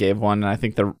 I think, gave one. And I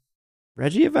think the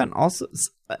Reggie event also...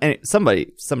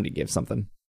 Somebody gave something.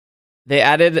 They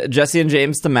added Jesse and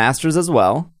James to Masters as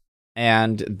well.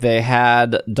 And they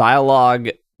had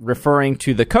dialogue referring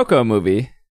to the Coco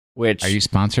movie, which... Are you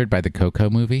sponsored by the Coco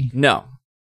movie? No.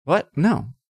 What? No.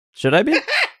 Should I be?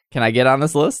 Can I get on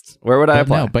this list? Where would I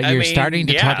apply? No, but you're starting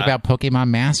to talk about Pokemon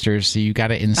Masters, so you got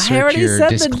to insert your disclaimer. I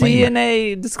already said the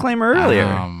DNA disclaimer earlier.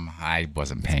 I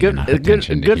wasn't paying enough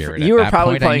attention to hear it. You were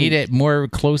probably playing... I need it more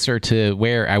closer to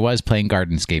where I was playing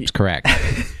Gardenscapes, correct.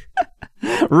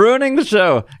 Ruining the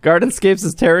show. Gardenscapes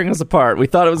is tearing us apart. We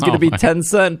thought it was going to be 10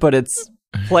 cent, but it's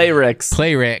Playrix.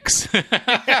 Playrix.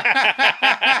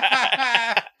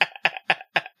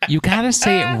 You got to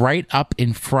say it right up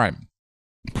in front,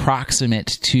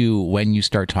 proximate to when you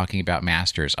start talking about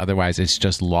Masters. Otherwise, it's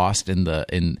just lost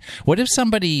in what if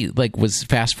somebody was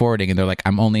fast forwarding and they're like,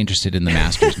 I'm only interested in the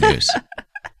Masters news.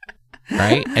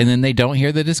 Right? And then they don't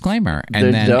hear the disclaimer.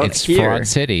 And then it's Fraud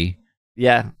City.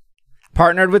 Yeah.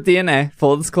 Partnered with DNA,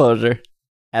 full disclosure,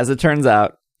 as it turns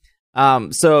out.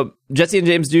 So Jesse and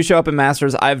James do show up in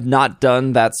Masters. I've not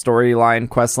done that storyline,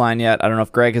 quest line yet. I don't know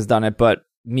if Greg has done it, but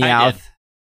Meowth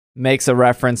makes a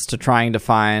reference to trying to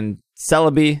find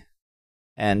Celebi,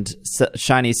 and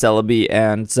Shiny Celebi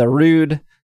and Zarude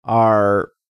are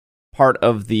part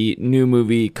of the new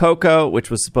movie Coco, which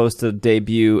was supposed to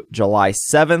debut July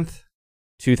 7th,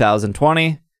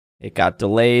 2020. It got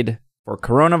delayed for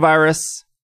coronavirus.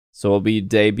 So we'll be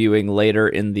debuting later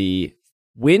in the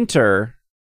winter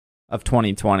of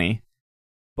 2020.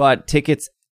 But tickets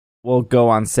will go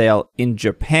on sale in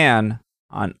Japan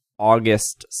on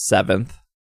August 7th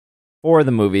for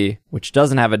the movie, which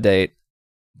doesn't have a date.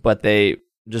 But they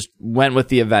just went with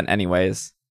the event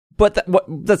anyways. But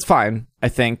that's fine, I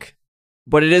think.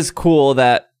 But it is cool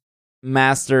that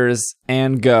Masters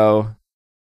and Go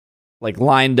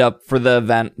lined up for the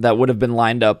event that would have been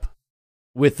lined up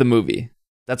with the movie.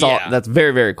 That's all. That's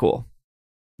very, very cool.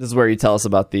 This is where you tell us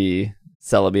about the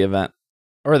Celebi event.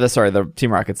 Or the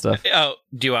Team Rocket stuff. Oh,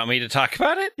 do you want me to talk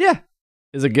about it? Yeah.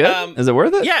 Is it good? Is it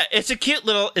worth it? Yeah, it's a cute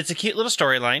little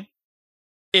storyline.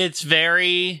 It's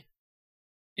very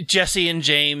Jesse and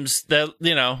James, the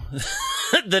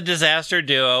disaster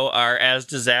duo, are as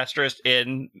disastrous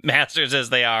in Masters as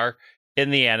they are in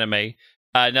the anime.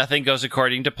 Nothing goes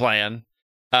according to plan.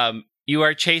 You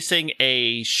are chasing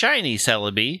a shiny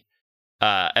Celebi,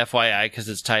 FYI, because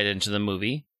it's tied into the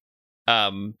movie.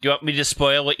 Do you want me to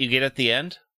spoil what you get at the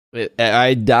end?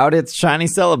 I doubt it's Shiny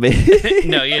Celebi.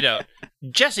 No, you don't.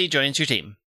 Jessie joins your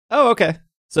team. Oh, okay.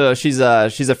 So she's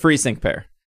a free sync pair.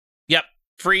 Yep.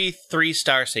 Free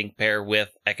 3-star sync pair with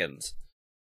Ekans.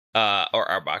 Or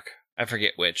Arbok. I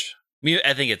forget which.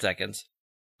 I think it's Ekans.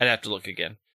 I'd have to look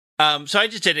again. So I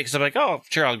just did it because I'm like, oh,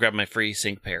 sure, I'll grab my free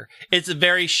sync pair. It's a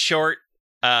very short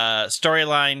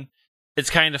storyline. It's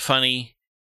kind of funny.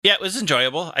 Yeah, it was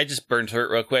enjoyable. I just burned through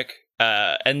it real quick.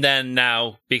 And then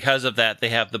now, because of that, they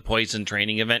have the poison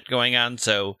training event going on,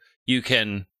 so you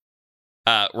can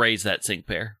raise that sync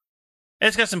pair. And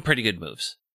it's got some pretty good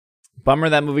moves. Bummer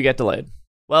that movie got delayed.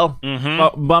 Well,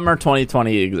 bummer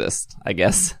 2020 exists, I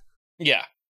guess. Yeah.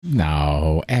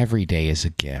 No, every day is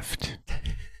a gift.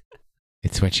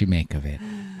 It's what you make of it.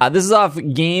 This is off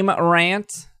Game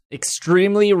Rant.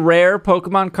 Extremely rare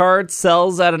Pokemon card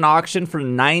sells at an auction for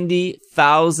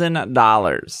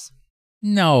 $90,000.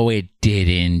 No, it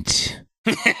didn't.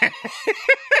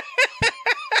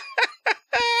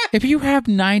 If you have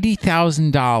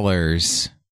 $90,000,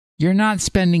 you're not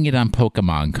spending it on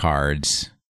Pokemon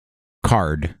cards.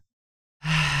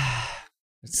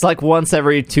 It's like once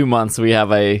every 2 months we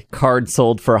have a card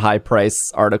sold for high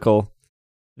price article.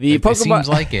 It seems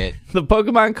like it. The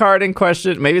Pokemon card in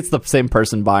question, maybe it's the same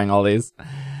person buying all these.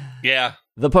 Yeah.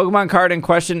 The Pokemon card in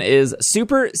question is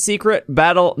Super Secret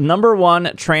Battle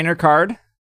 #1 Trainer Card.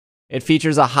 It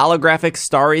features a holographic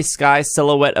Starry Sky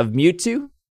silhouette of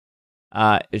Mewtwo.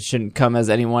 It shouldn't come as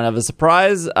anyone of a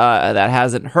surprise that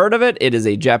hasn't heard of it. It is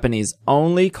a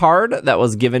Japanese-only card that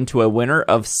was given to a winner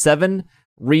of 7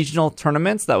 regional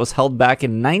tournaments that was held back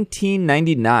in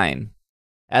 1999.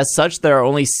 As such, there are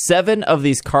only 7 of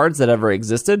these cards that ever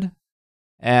existed.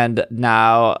 And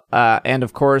now, and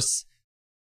of course,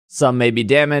 some may be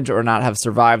damaged or not have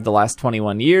survived the last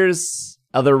 21 years.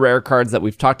 Other rare cards that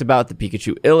we've talked about, the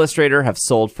Pikachu Illustrator, have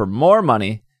sold for more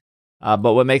money.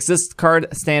 But what makes this card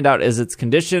stand out is its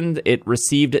condition. It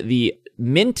received the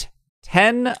Mint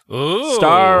 10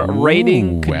 star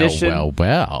rating condition.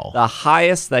 Well. The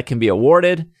highest that can be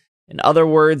awarded. In other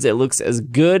words, it looks as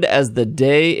good as the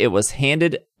day it was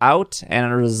handed out,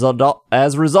 and as a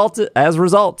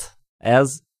result,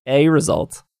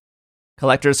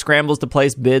 collectors scrambles to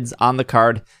place bids on the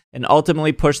card and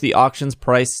ultimately push the auction's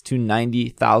price to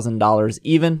 $90,000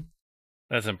 even.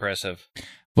 That's impressive.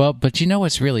 Well, but you know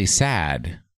what's really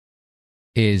sad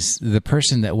is the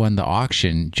person that won the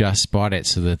auction just bought it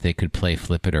so that they could play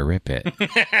Flip It or Rip It.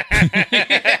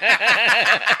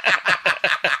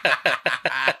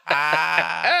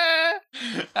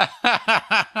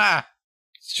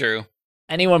 It's true.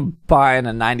 Anyone buying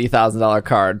a $90,000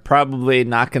 card probably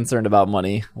not concerned about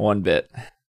money one bit.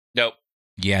 Nope.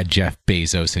 Yeah, Jeff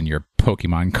Bezos and your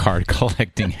Pokemon card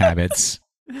collecting habits.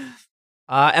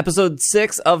 Episode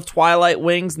 6 of Twilight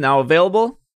Wings now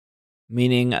available,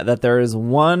 meaning that there is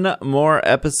one more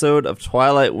episode of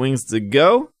Twilight Wings to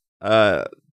go.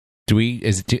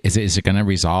 Is it going to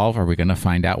resolve? Are we going to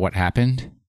find out what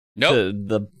happened? Nope.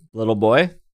 The little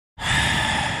boy.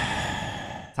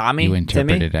 Tommy, you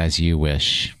interpret Timmy? it as you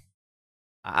wish.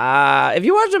 If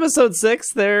you watch episode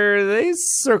 6, they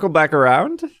circle back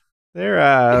around. They're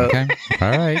okay.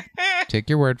 All right. Take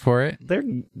your word for it.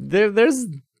 There's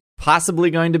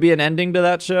possibly going to be an ending to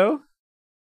that show.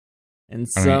 And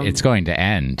it's going to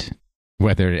end.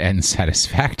 Whether it ends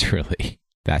satisfactorily,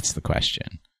 that's the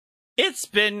question. It's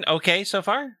been okay so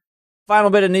far. Final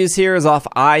bit of news here is off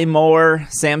iMore.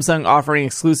 Samsung offering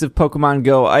exclusive Pokemon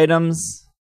Go items.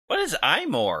 What is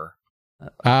iMore?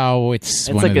 Oh, it's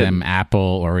one like of them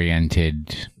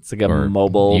Apple-oriented. It's like a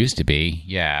mobile. Used to be,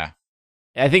 yeah.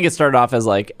 I think it started off as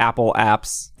like Apple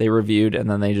apps they reviewed, and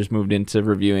then they just moved into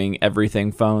reviewing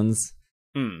everything phones.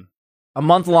 A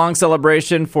month-long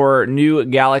celebration for new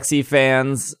Galaxy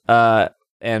fans,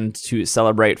 and to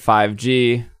celebrate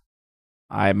 5G.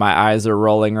 My eyes are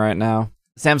rolling right now.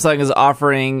 Samsung is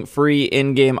offering free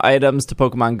in-game items to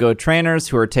Pokemon Go trainers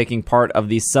who are taking part of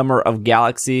the Summer of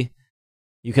Galaxy.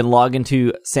 You can log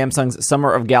into Samsung's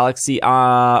Summer of Galaxy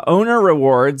owner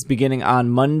rewards beginning on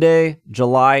Monday,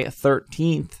 July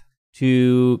 13th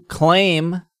to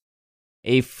claim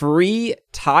a free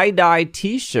tie-dye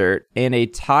t-shirt and a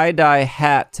tie-dye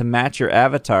hat to match your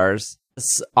avatars.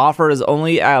 This offer is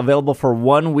only available for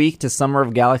 1 week to Summer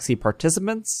of Galaxy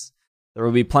participants. There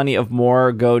will be plenty of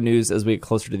more Go news as we get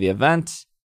closer to the event.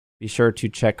 Be sure to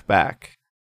check back.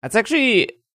 That's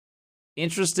actually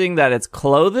interesting that it's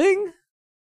clothing,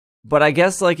 but I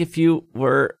guess like if you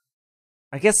were,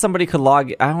 I guess somebody could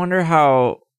log. I wonder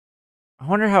how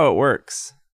it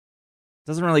works. It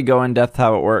doesn't really go in depth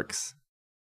how it works.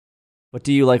 But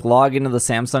do you like log into the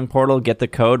Samsung portal, get the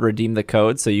code, redeem the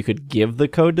code, so you could give the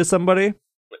code to somebody?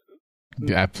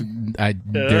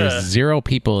 There's 0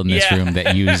 people in this room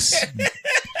that use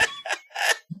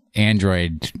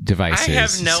Android devices. I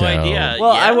have no idea.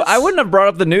 Well, Yes. I wouldn't have brought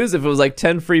up the news if it was like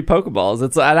 10 free Pokeballs.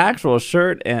 It's an actual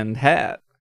shirt and hat.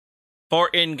 For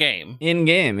in-game.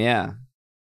 In-game, yeah.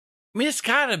 I mean, it's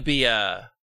gotta be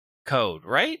a code,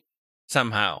 right?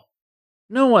 Somehow.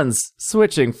 No one's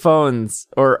switching phones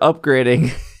or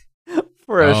upgrading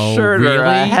for a Oh, shirt or a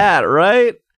really? hat,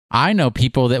 right? I know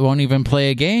people that won't even play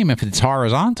a game if it's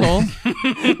horizontal.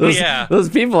 Yeah, Those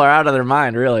people are out of their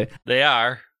mind, really. they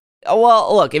are.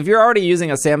 Well, look, if you're already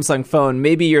using a Samsung phone,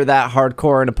 maybe you're that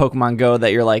hardcore into Pokemon Go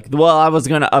that you're like, well, I was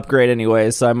going to upgrade anyway,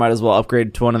 so I might as well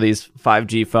upgrade to one of these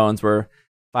 5G phones where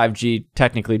 5G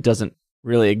technically doesn't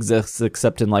really exist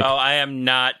except in like Oh, I am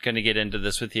not going to get into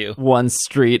this with you. one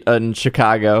street in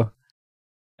Chicago.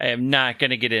 I am not going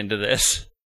to get into this.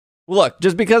 Look,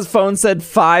 just because phone said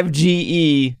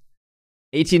 5GE,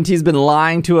 AT&T's been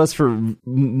lying to us for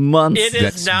months. It is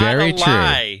That's not very a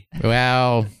lie.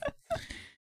 Well,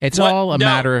 it's What? all a No.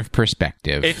 matter of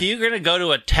perspective. If you're going to go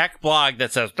to a tech blog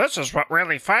that says this is what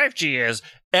really 5G is,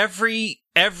 every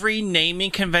naming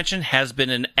convention has been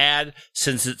an ad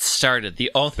since it started.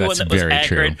 The only one That's that was very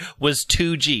accurate true. was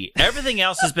 2G. Everything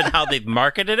else has been how they've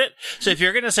marketed it. So if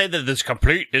you're going to say that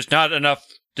there's not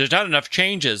enough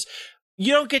changes,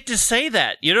 you don't get to say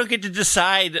that. You don't get to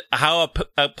decide how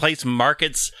a place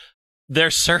markets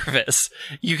their service.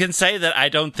 You can say that I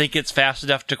don't think it's fast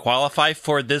enough to qualify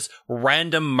for this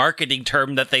random marketing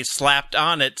term that they slapped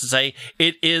on it to say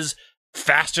it is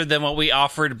faster than what we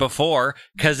offered before,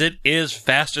 because it is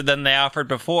faster than they offered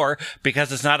before.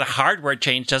 Because it's not a hardware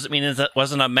change doesn't mean it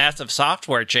wasn't a massive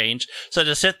software change. So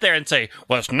to sit there and say,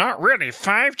 well, it's not really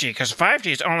 5G because 5G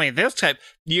is only this type,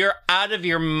 you're out of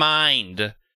your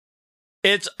mind.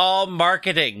 It's all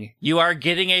marketing. You are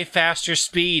getting a faster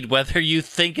speed, whether you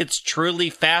think it's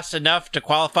truly fast enough to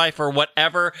qualify for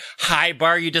whatever high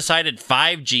bar you decided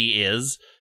 5G is.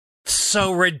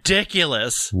 So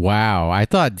ridiculous. Wow, I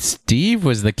thought Steve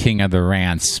was the king of the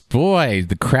rants. Boy,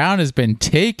 the crown has been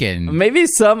taken. Maybe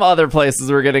some other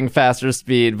places were getting faster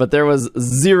speed, but there was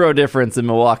zero difference in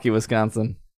Milwaukee,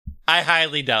 Wisconsin. I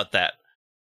highly doubt that.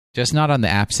 Just not on the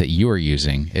apps that you were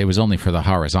using. It was only for the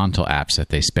horizontal apps that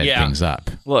they sped Yeah. things up.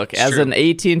 Look, It's as true. an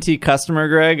AT&T customer,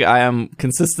 Greg, I am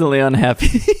consistently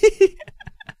unhappy.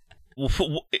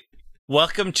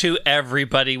 Welcome to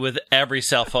everybody with every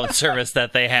cell phone service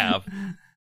that they have.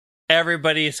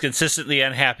 Everybody is consistently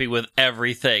unhappy with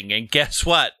everything. And guess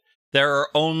what? There are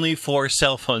only 4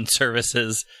 cell phone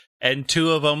services, and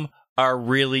 2 of them are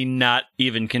really not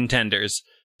even contenders.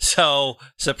 So,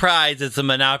 surprise, it's a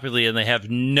monopoly, and they have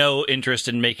no interest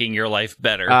in making your life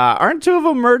better. Aren't 2 of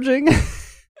them merging?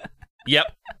 Yep.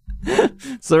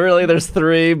 So really there's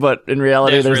 3, but in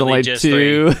reality there's really only just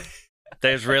 2.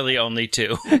 There's really only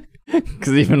 2.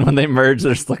 Because even when they merge,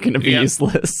 they're still going to be Yep.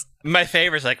 useless. My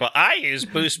favorite's like, well, I use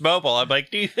Boost Mobile. I'm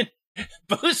like,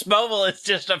 Boost Mobile is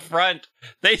just a front.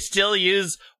 They still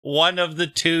use one of the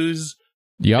 2's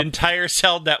Yep. entire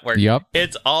cell network. Yep.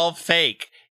 It's all fake.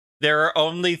 There are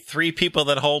only 3 people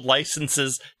that hold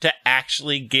licenses to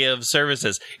actually give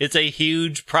services. It's a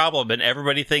huge problem, and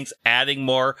everybody thinks adding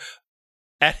more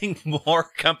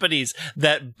companies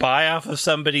that buy off of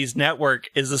somebody's network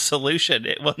is a solution.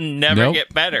 It will never Nope.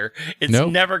 get better. It's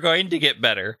Nope. never going to get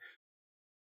better.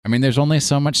 I mean, there's only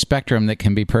so much spectrum that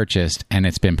can be purchased, and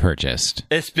it's been purchased.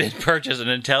 It's been purchased, and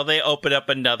until they open up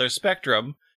another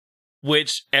spectrum,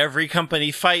 which every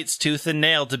company fights tooth and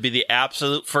nail to be the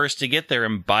absolute first to get there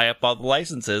and buy up all the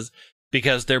licenses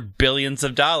because they're billions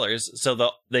of dollars.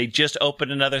 So they just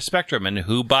opened another spectrum, and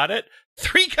who bought it?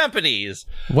 3 companies.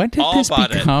 When did All this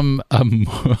bought it. become a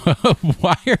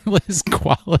wireless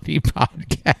quality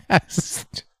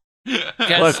podcast?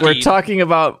 Look, we're talking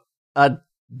about a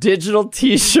digital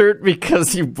t-shirt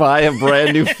because you buy a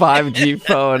brand new 5G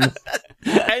phone.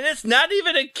 And it's not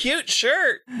even a cute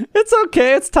shirt. It's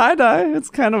okay. It's tie-dye. It's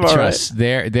kind of all right. Trust,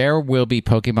 there will be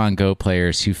Pokemon Go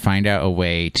players who find out a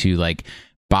way to like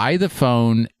buy the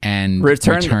phone and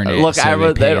return it. Look, so I they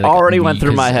was. pay, It like, already a went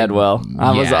through my because- head. Well,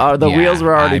 I was. Yeah, The wheels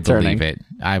were already I turning. believe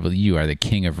it. You are the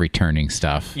king of returning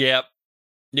stuff. Yep.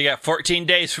 You got 14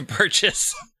 days for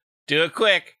purchase. Do it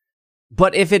quick.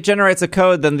 But if it generates a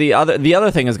code, then the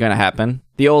other thing is going to happen.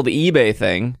 The old eBay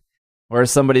thing, where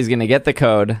somebody's going to get the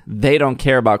code. They don't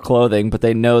care about clothing, but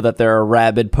they know that there are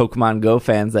rabid Pokemon Go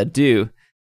fans that do,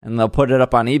 and they'll put it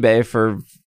up on eBay for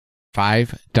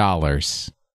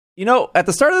 $5. You know, at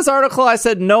the start of this article, I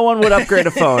said no one would upgrade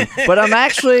a phone, but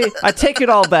I take it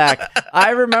all back. I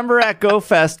remember at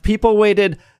GoFest, people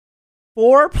waited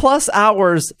 4+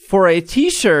 hours for a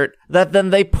t-shirt that then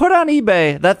they put on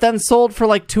eBay that then sold for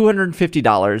like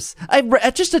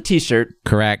 $250. Just a t-shirt.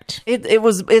 Correct.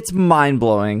 It's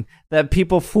mind-blowing that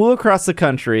people flew across the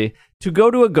country to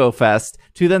go to a GoFest,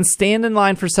 to then stand in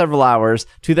line for several hours,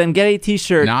 to then get a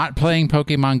t-shirt. Not playing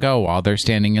Pokemon Go while they're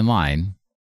standing in line.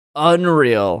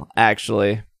 Unreal,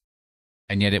 actually.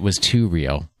 And yet it was too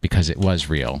real because it was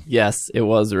real. Yes, it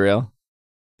was real.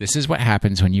 This is what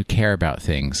happens when you care about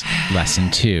things.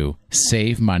 Lesson 2,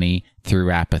 save money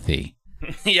through apathy.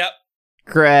 Yep.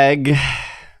 Greg.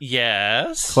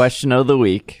 Yes. Question of the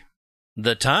week.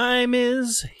 The time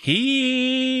is here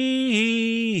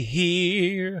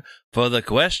for the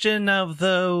question of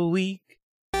the week.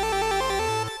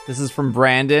 This is from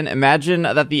Brandon. Imagine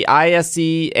that the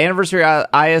ISE, anniversary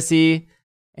ISE,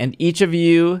 and each of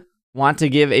you want to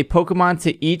give a Pokemon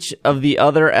to each of the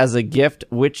other as a gift.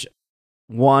 Which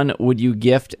one would you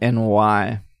gift and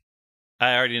why?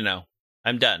 I already know.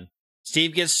 I'm done.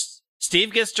 Steve gets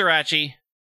Jirachi.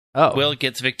 Oh. Will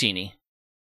gets Victini.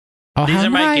 Oh, These how are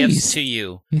my nice. gifts to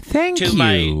you. Thank to you.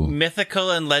 my mythical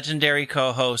and legendary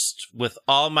co-host, with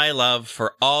all my love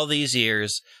for all these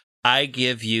years, I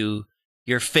give you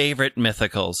your favorite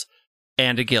mythicals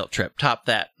and a guilt trip. Top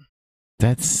that.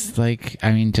 That's like,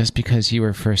 I mean, just because you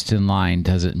were first in line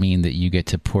doesn't mean that you get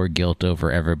to pour guilt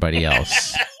over everybody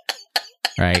else.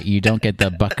 Right? You don't get the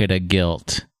bucket of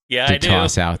guilt to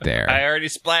toss out there. I already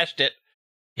splashed it.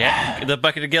 Yeah, the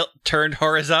bucket of guilt turned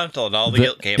horizontal and all the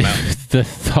guilt came out. The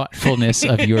thoughtfulness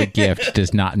of your gift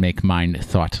does not make mine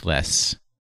thoughtless.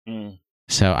 Mm.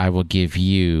 So I will give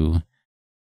you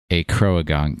a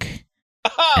Croagunk,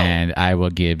 and I will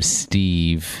give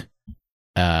Steve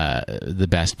the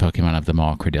best Pokemon of them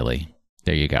all, Credilli.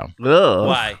 There you go. Ugh.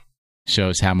 Why?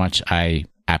 Shows how much I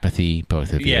apathy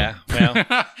both of you. Yeah,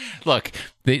 well. Look,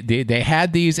 they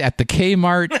had these at the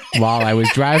Kmart while I was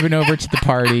driving over to the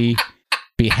party.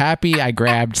 Be happy I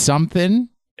grabbed something.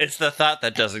 It's the thought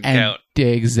that doesn't And count.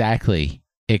 Exactly.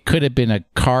 It could have been a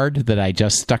card that I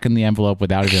just stuck in the envelope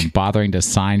without even bothering to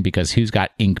sign, because who's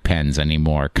got ink pens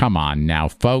anymore? Come on now,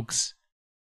 folks.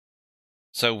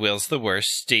 So Will's the worst,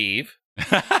 Steve.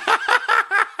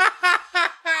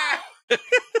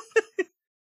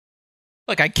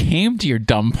 Look, I came to your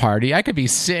dumb party. I could be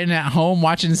sitting at home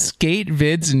watching skate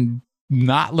vids and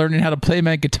not learning how to play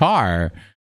my guitar.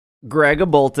 Greg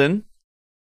Bolton.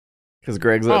 Because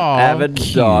Greg's an Aw, avid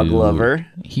cute. dog lover.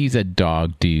 He's a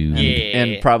dog dude.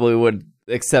 And probably would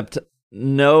accept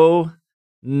would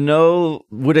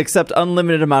accept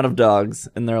unlimited amount of dogs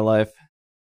in their life.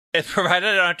 If provided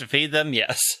I don't have to feed them,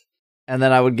 yes. And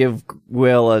then I would give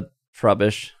Will a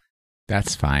Trubbish.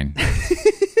 That's fine.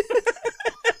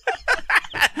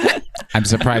 I'm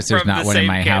surprised there's From not the one in same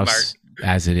my Kmart. house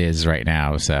as it is right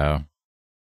now, so...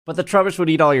 But the Trubbish would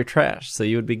eat all your trash, so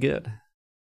you would be good.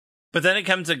 But then it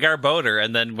comes to Garbodor,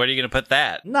 and then where are you going to put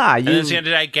that? Nah, And then it's going to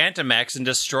Gigantamax and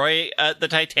destroy the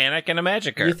Titanic and a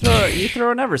Magikarp. you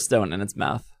throw an Everstone in its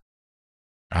mouth.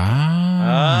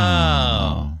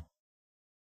 Oh.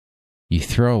 You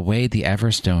throw away the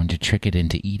Everstone to trick it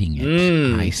into eating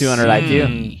it. I 200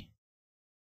 see.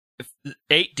 IQ.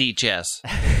 8D chess.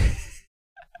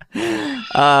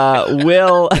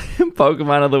 Will,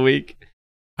 Pokemon of the week.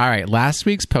 All right, last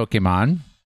week's Pokemon,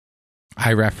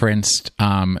 I referenced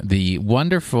the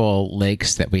wonderful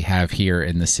lakes that we have here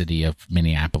in the city of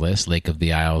Minneapolis, Lake of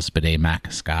the Isles,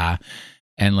 Bede-Makaska,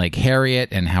 and Lake Harriet,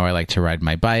 and how I like to ride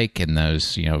my bike, and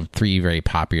those, 3 very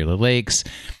popular lakes.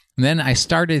 And then I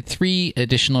started 3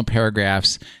 additional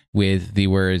paragraphs with the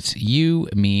words you,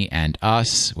 me, and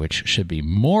us, which should be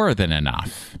more than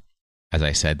enough. As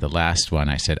I said, the last one,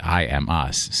 I said, I am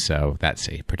us. So that's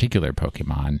a particular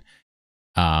Pokemon.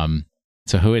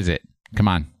 So who is it? Come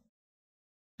on.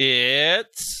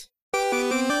 It's...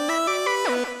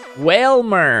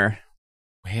 Wailmer.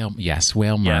 Yes,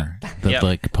 Wailmer, the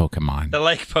lake Pokemon. the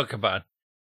lake Pokemon.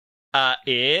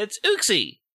 It's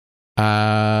Uxie.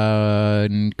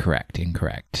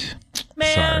 Incorrect.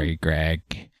 Man. Sorry,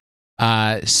 Greg.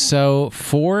 So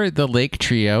for the Lake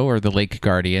Trio, or the Lake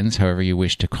Guardians, however you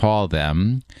wish to call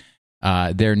them,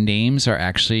 their names are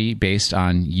actually based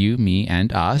on you, me,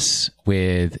 and us,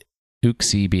 with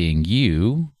Uxie being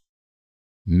you,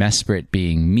 Mesprit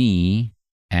being me,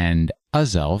 and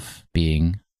Azelf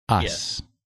being us. Yes.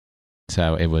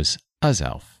 So it was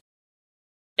Azelf.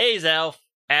 Azelf.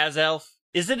 Azelf.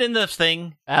 Is it in the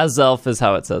thing? Azelf is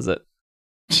how it says it.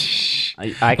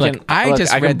 I Look, I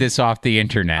just read this off the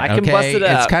internet. I can bust it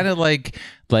It's out. kind of like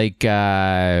like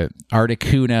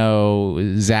Articuno,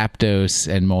 Zapdos,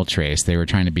 and Moltres. They were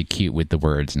trying to be cute with the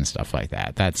words and stuff like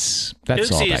that. That's all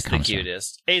Uxie that is the comes from.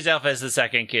 cutest. Azelf is the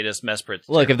second cutest. Mesprit.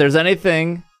 Look, if there's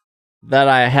anything that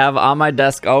I have on my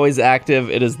desk always active,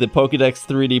 it is the Pokédex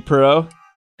 3D Pro.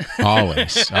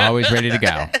 Always ready to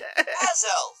go.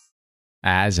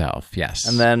 Azelf, yes.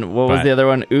 And then what was But- the other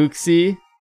one? Uxie.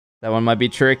 That one might be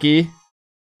tricky.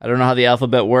 I don't know how the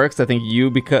alphabet works. I think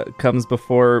U comes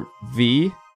before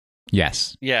V.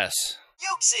 Yes. Yes.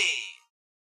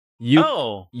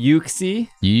 Oh. Uxie.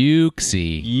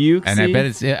 Uxie. And I bet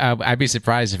it's. I'd be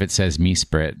surprised if it says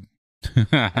Mesprit.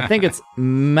 I think it's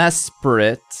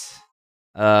Mesprit.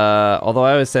 Although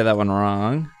I always say that one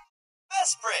wrong.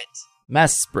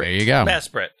 Mesprit. There you go.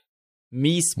 Mesprit.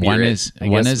 Mesprit.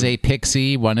 One is a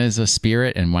pixie, one is a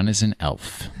spirit, and one is an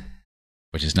elf,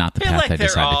 which is not the I feel path like I they're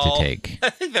decided all- to take. I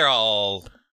think they're all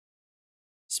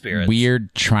spirits.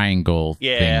 Weird triangle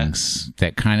Yeah. things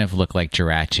that kind of look like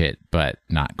Jirachi, but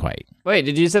not quite. Wait,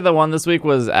 did you say the one this week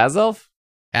was Azelf?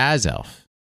 Azelf.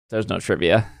 There's no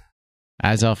trivia.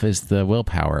 Azelf is the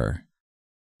willpower.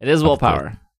 It is Of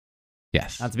willpower.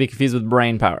 Yes. Not to be confused with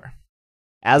brain power.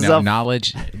 No, Azelf.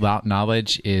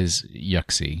 knowledge is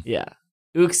Yuxie. Yeah.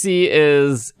 Uxie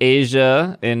is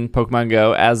Asia in Pokemon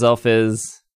Go. Azelf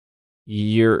is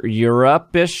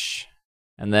Europe-ish.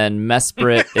 And then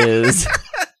Mesprit is...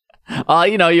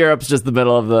 Europe's just the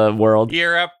middle of the world.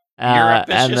 Europe. And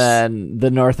Europe-ish. then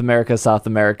the North America, South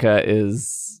America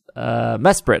is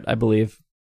Mesprit, I believe.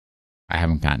 I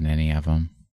haven't gotten any of them.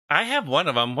 I have one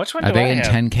of them. Which one Are do they I in have?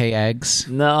 10K eggs?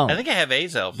 No. I think I have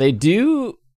Azelf. They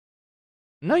do...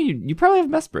 No, you probably have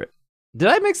Mesprit. Did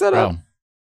I mix that up? Oh,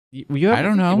 You have, I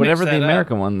don't know. Whatever Mix the that up.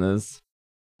 American one is.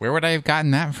 where would I have gotten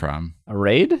that from? A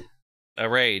raid? A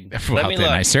raid. Well, Let me then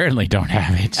look. I certainly don't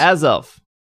have it. Azelf.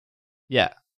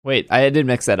 Yeah. Wait, I did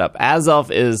mix that up. Azelf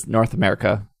is North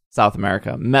America, South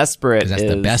America. Mesprit 'Cause that's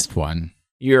is the best one.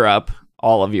 Europe,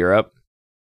 all of Europe.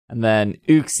 And then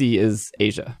Uxie is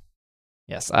Asia.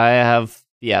 Yes, I have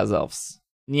the Azelfs.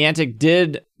 Niantic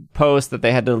did post that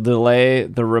they had to delay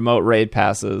the remote raid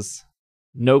passes.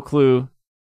 No clue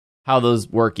how those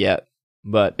work yet.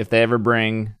 But if they ever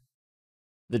bring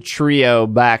the trio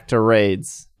back to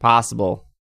raids, possible,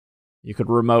 you could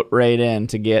remote raid in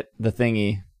to get the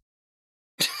thingy.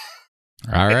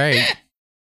 All right.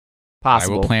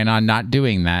 Possible. I will plan on not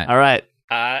doing that. All right.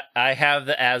 I have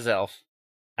the Azelf.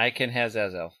 Icon has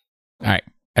Azelf. All right.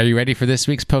 Are you ready for this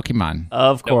week's Pokemon?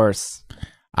 Of course.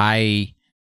 I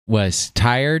was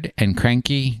tired and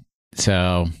cranky,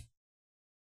 so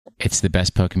it's the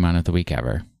best Pokemon of the week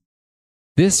ever.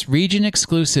 This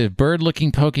region-exclusive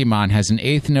bird-looking Pokemon has an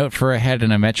eighth note for a head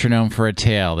and a metronome for a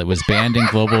tail. It was banned in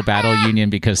Global Battle Union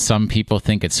because some people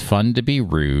think it's fun to be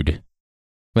rude.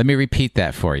 Let me repeat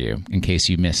that for you, in case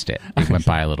you missed it. It went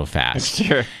by a little fast.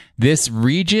 Sure. This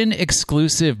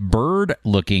region-exclusive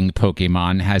bird-looking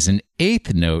Pokemon has an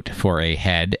eighth note for a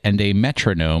head and a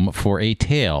metronome for a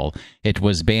tail. It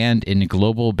was banned in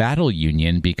Global Battle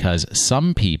Union because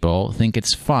some people think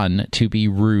it's fun to be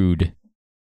rude.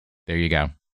 There you go.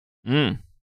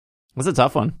 That's a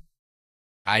tough one.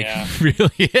 Yeah.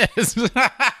 Really is.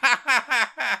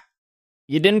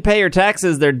 You didn't pay your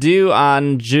taxes. They're due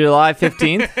on July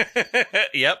 15th.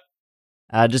 Yep.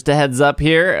 Just a heads up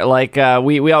here. Like,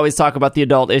 we always talk about the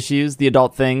adult issues, the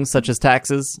adult things, such as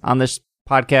taxes on this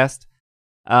podcast.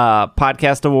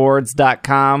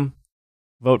 Podcastawards.com.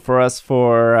 Vote for us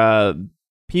for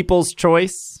People's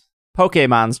Choice,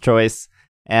 Pokemon's Choice,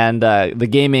 and the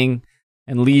gaming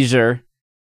and leisure.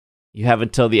 You have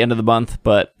until the end of the month,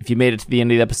 but if you made it to the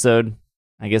end of the episode,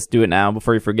 I guess do it now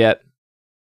before you forget.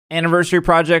 Anniversary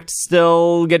project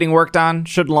still getting worked on.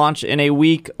 Should launch in a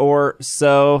week or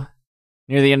so,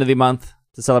 near the end of the month,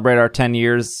 to celebrate our 10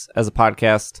 years as a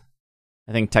podcast.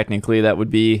 I think technically that would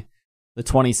be the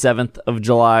 27th of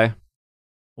July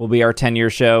will be our 10-year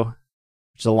show,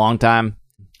 which is a long time.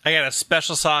 I got a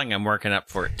special song I'm working up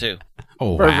for it, too.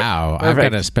 Oh, Perfect. wow. I've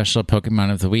Perfect. got a special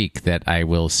Pokemon of the week that I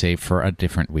will save for a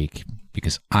different week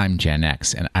because I'm Gen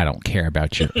X and I don't care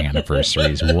about your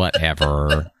anniversaries,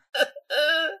 whatever.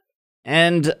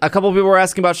 And a couple of people were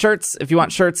asking about shirts. If you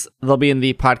want shirts, they'll be in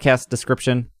the podcast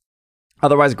description.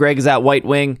 Otherwise, Greg is at White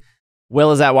Wing.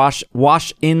 Will is at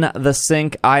Wash in the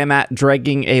Sink. I am at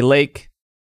Dragging a Lake.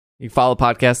 You can follow the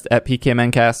podcast at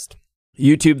PKMNcast.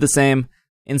 YouTube the same.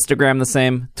 Instagram the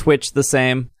same. Twitch the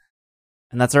same.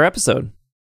 And that's our episode.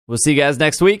 We'll see you guys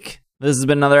next week. This has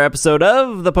been another episode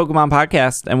of the Pokemon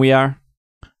Podcast, and we are...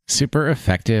 Super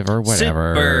effective or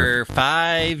whatever. Super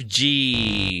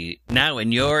 5G. Now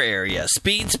in your area.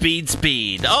 Speed, speed,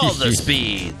 speed. All the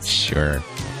speeds. Sure.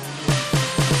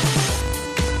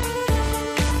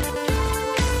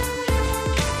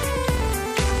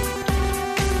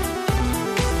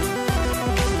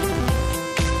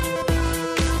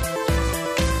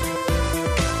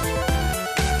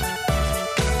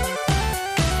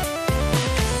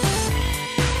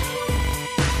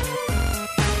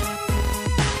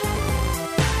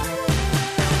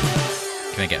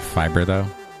 fiber, though?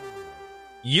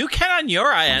 You can on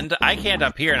your end. I can't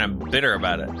up here, and I'm bitter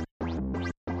about it.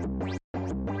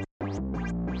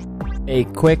 A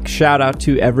quick shout out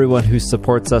to everyone who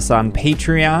supports us on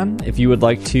Patreon. If you would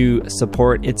like to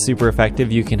support It's Super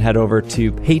Effective, you can head over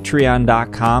to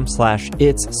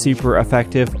patreon.com/It's Super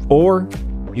Effective, or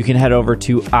you can head over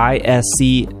to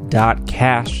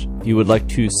isc.cash if you would like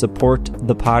to support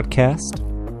the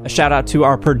podcast. A shout out to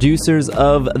our producers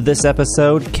of this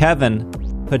episode, Kevin,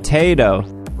 Potato,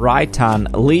 Raitan,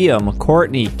 Liam,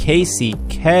 Courtney, Casey,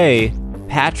 Kay,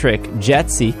 Patrick,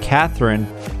 Jetsy, Catherine,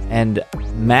 and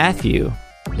Matthew.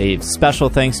 A special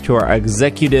thanks to our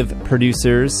executive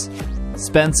producers,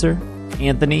 Spencer,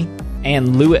 Anthony,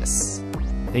 and Lewis.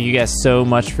 Thank you guys so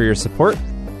much for your support.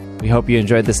 We hope you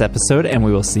enjoyed this episode, and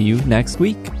we will see you next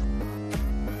week.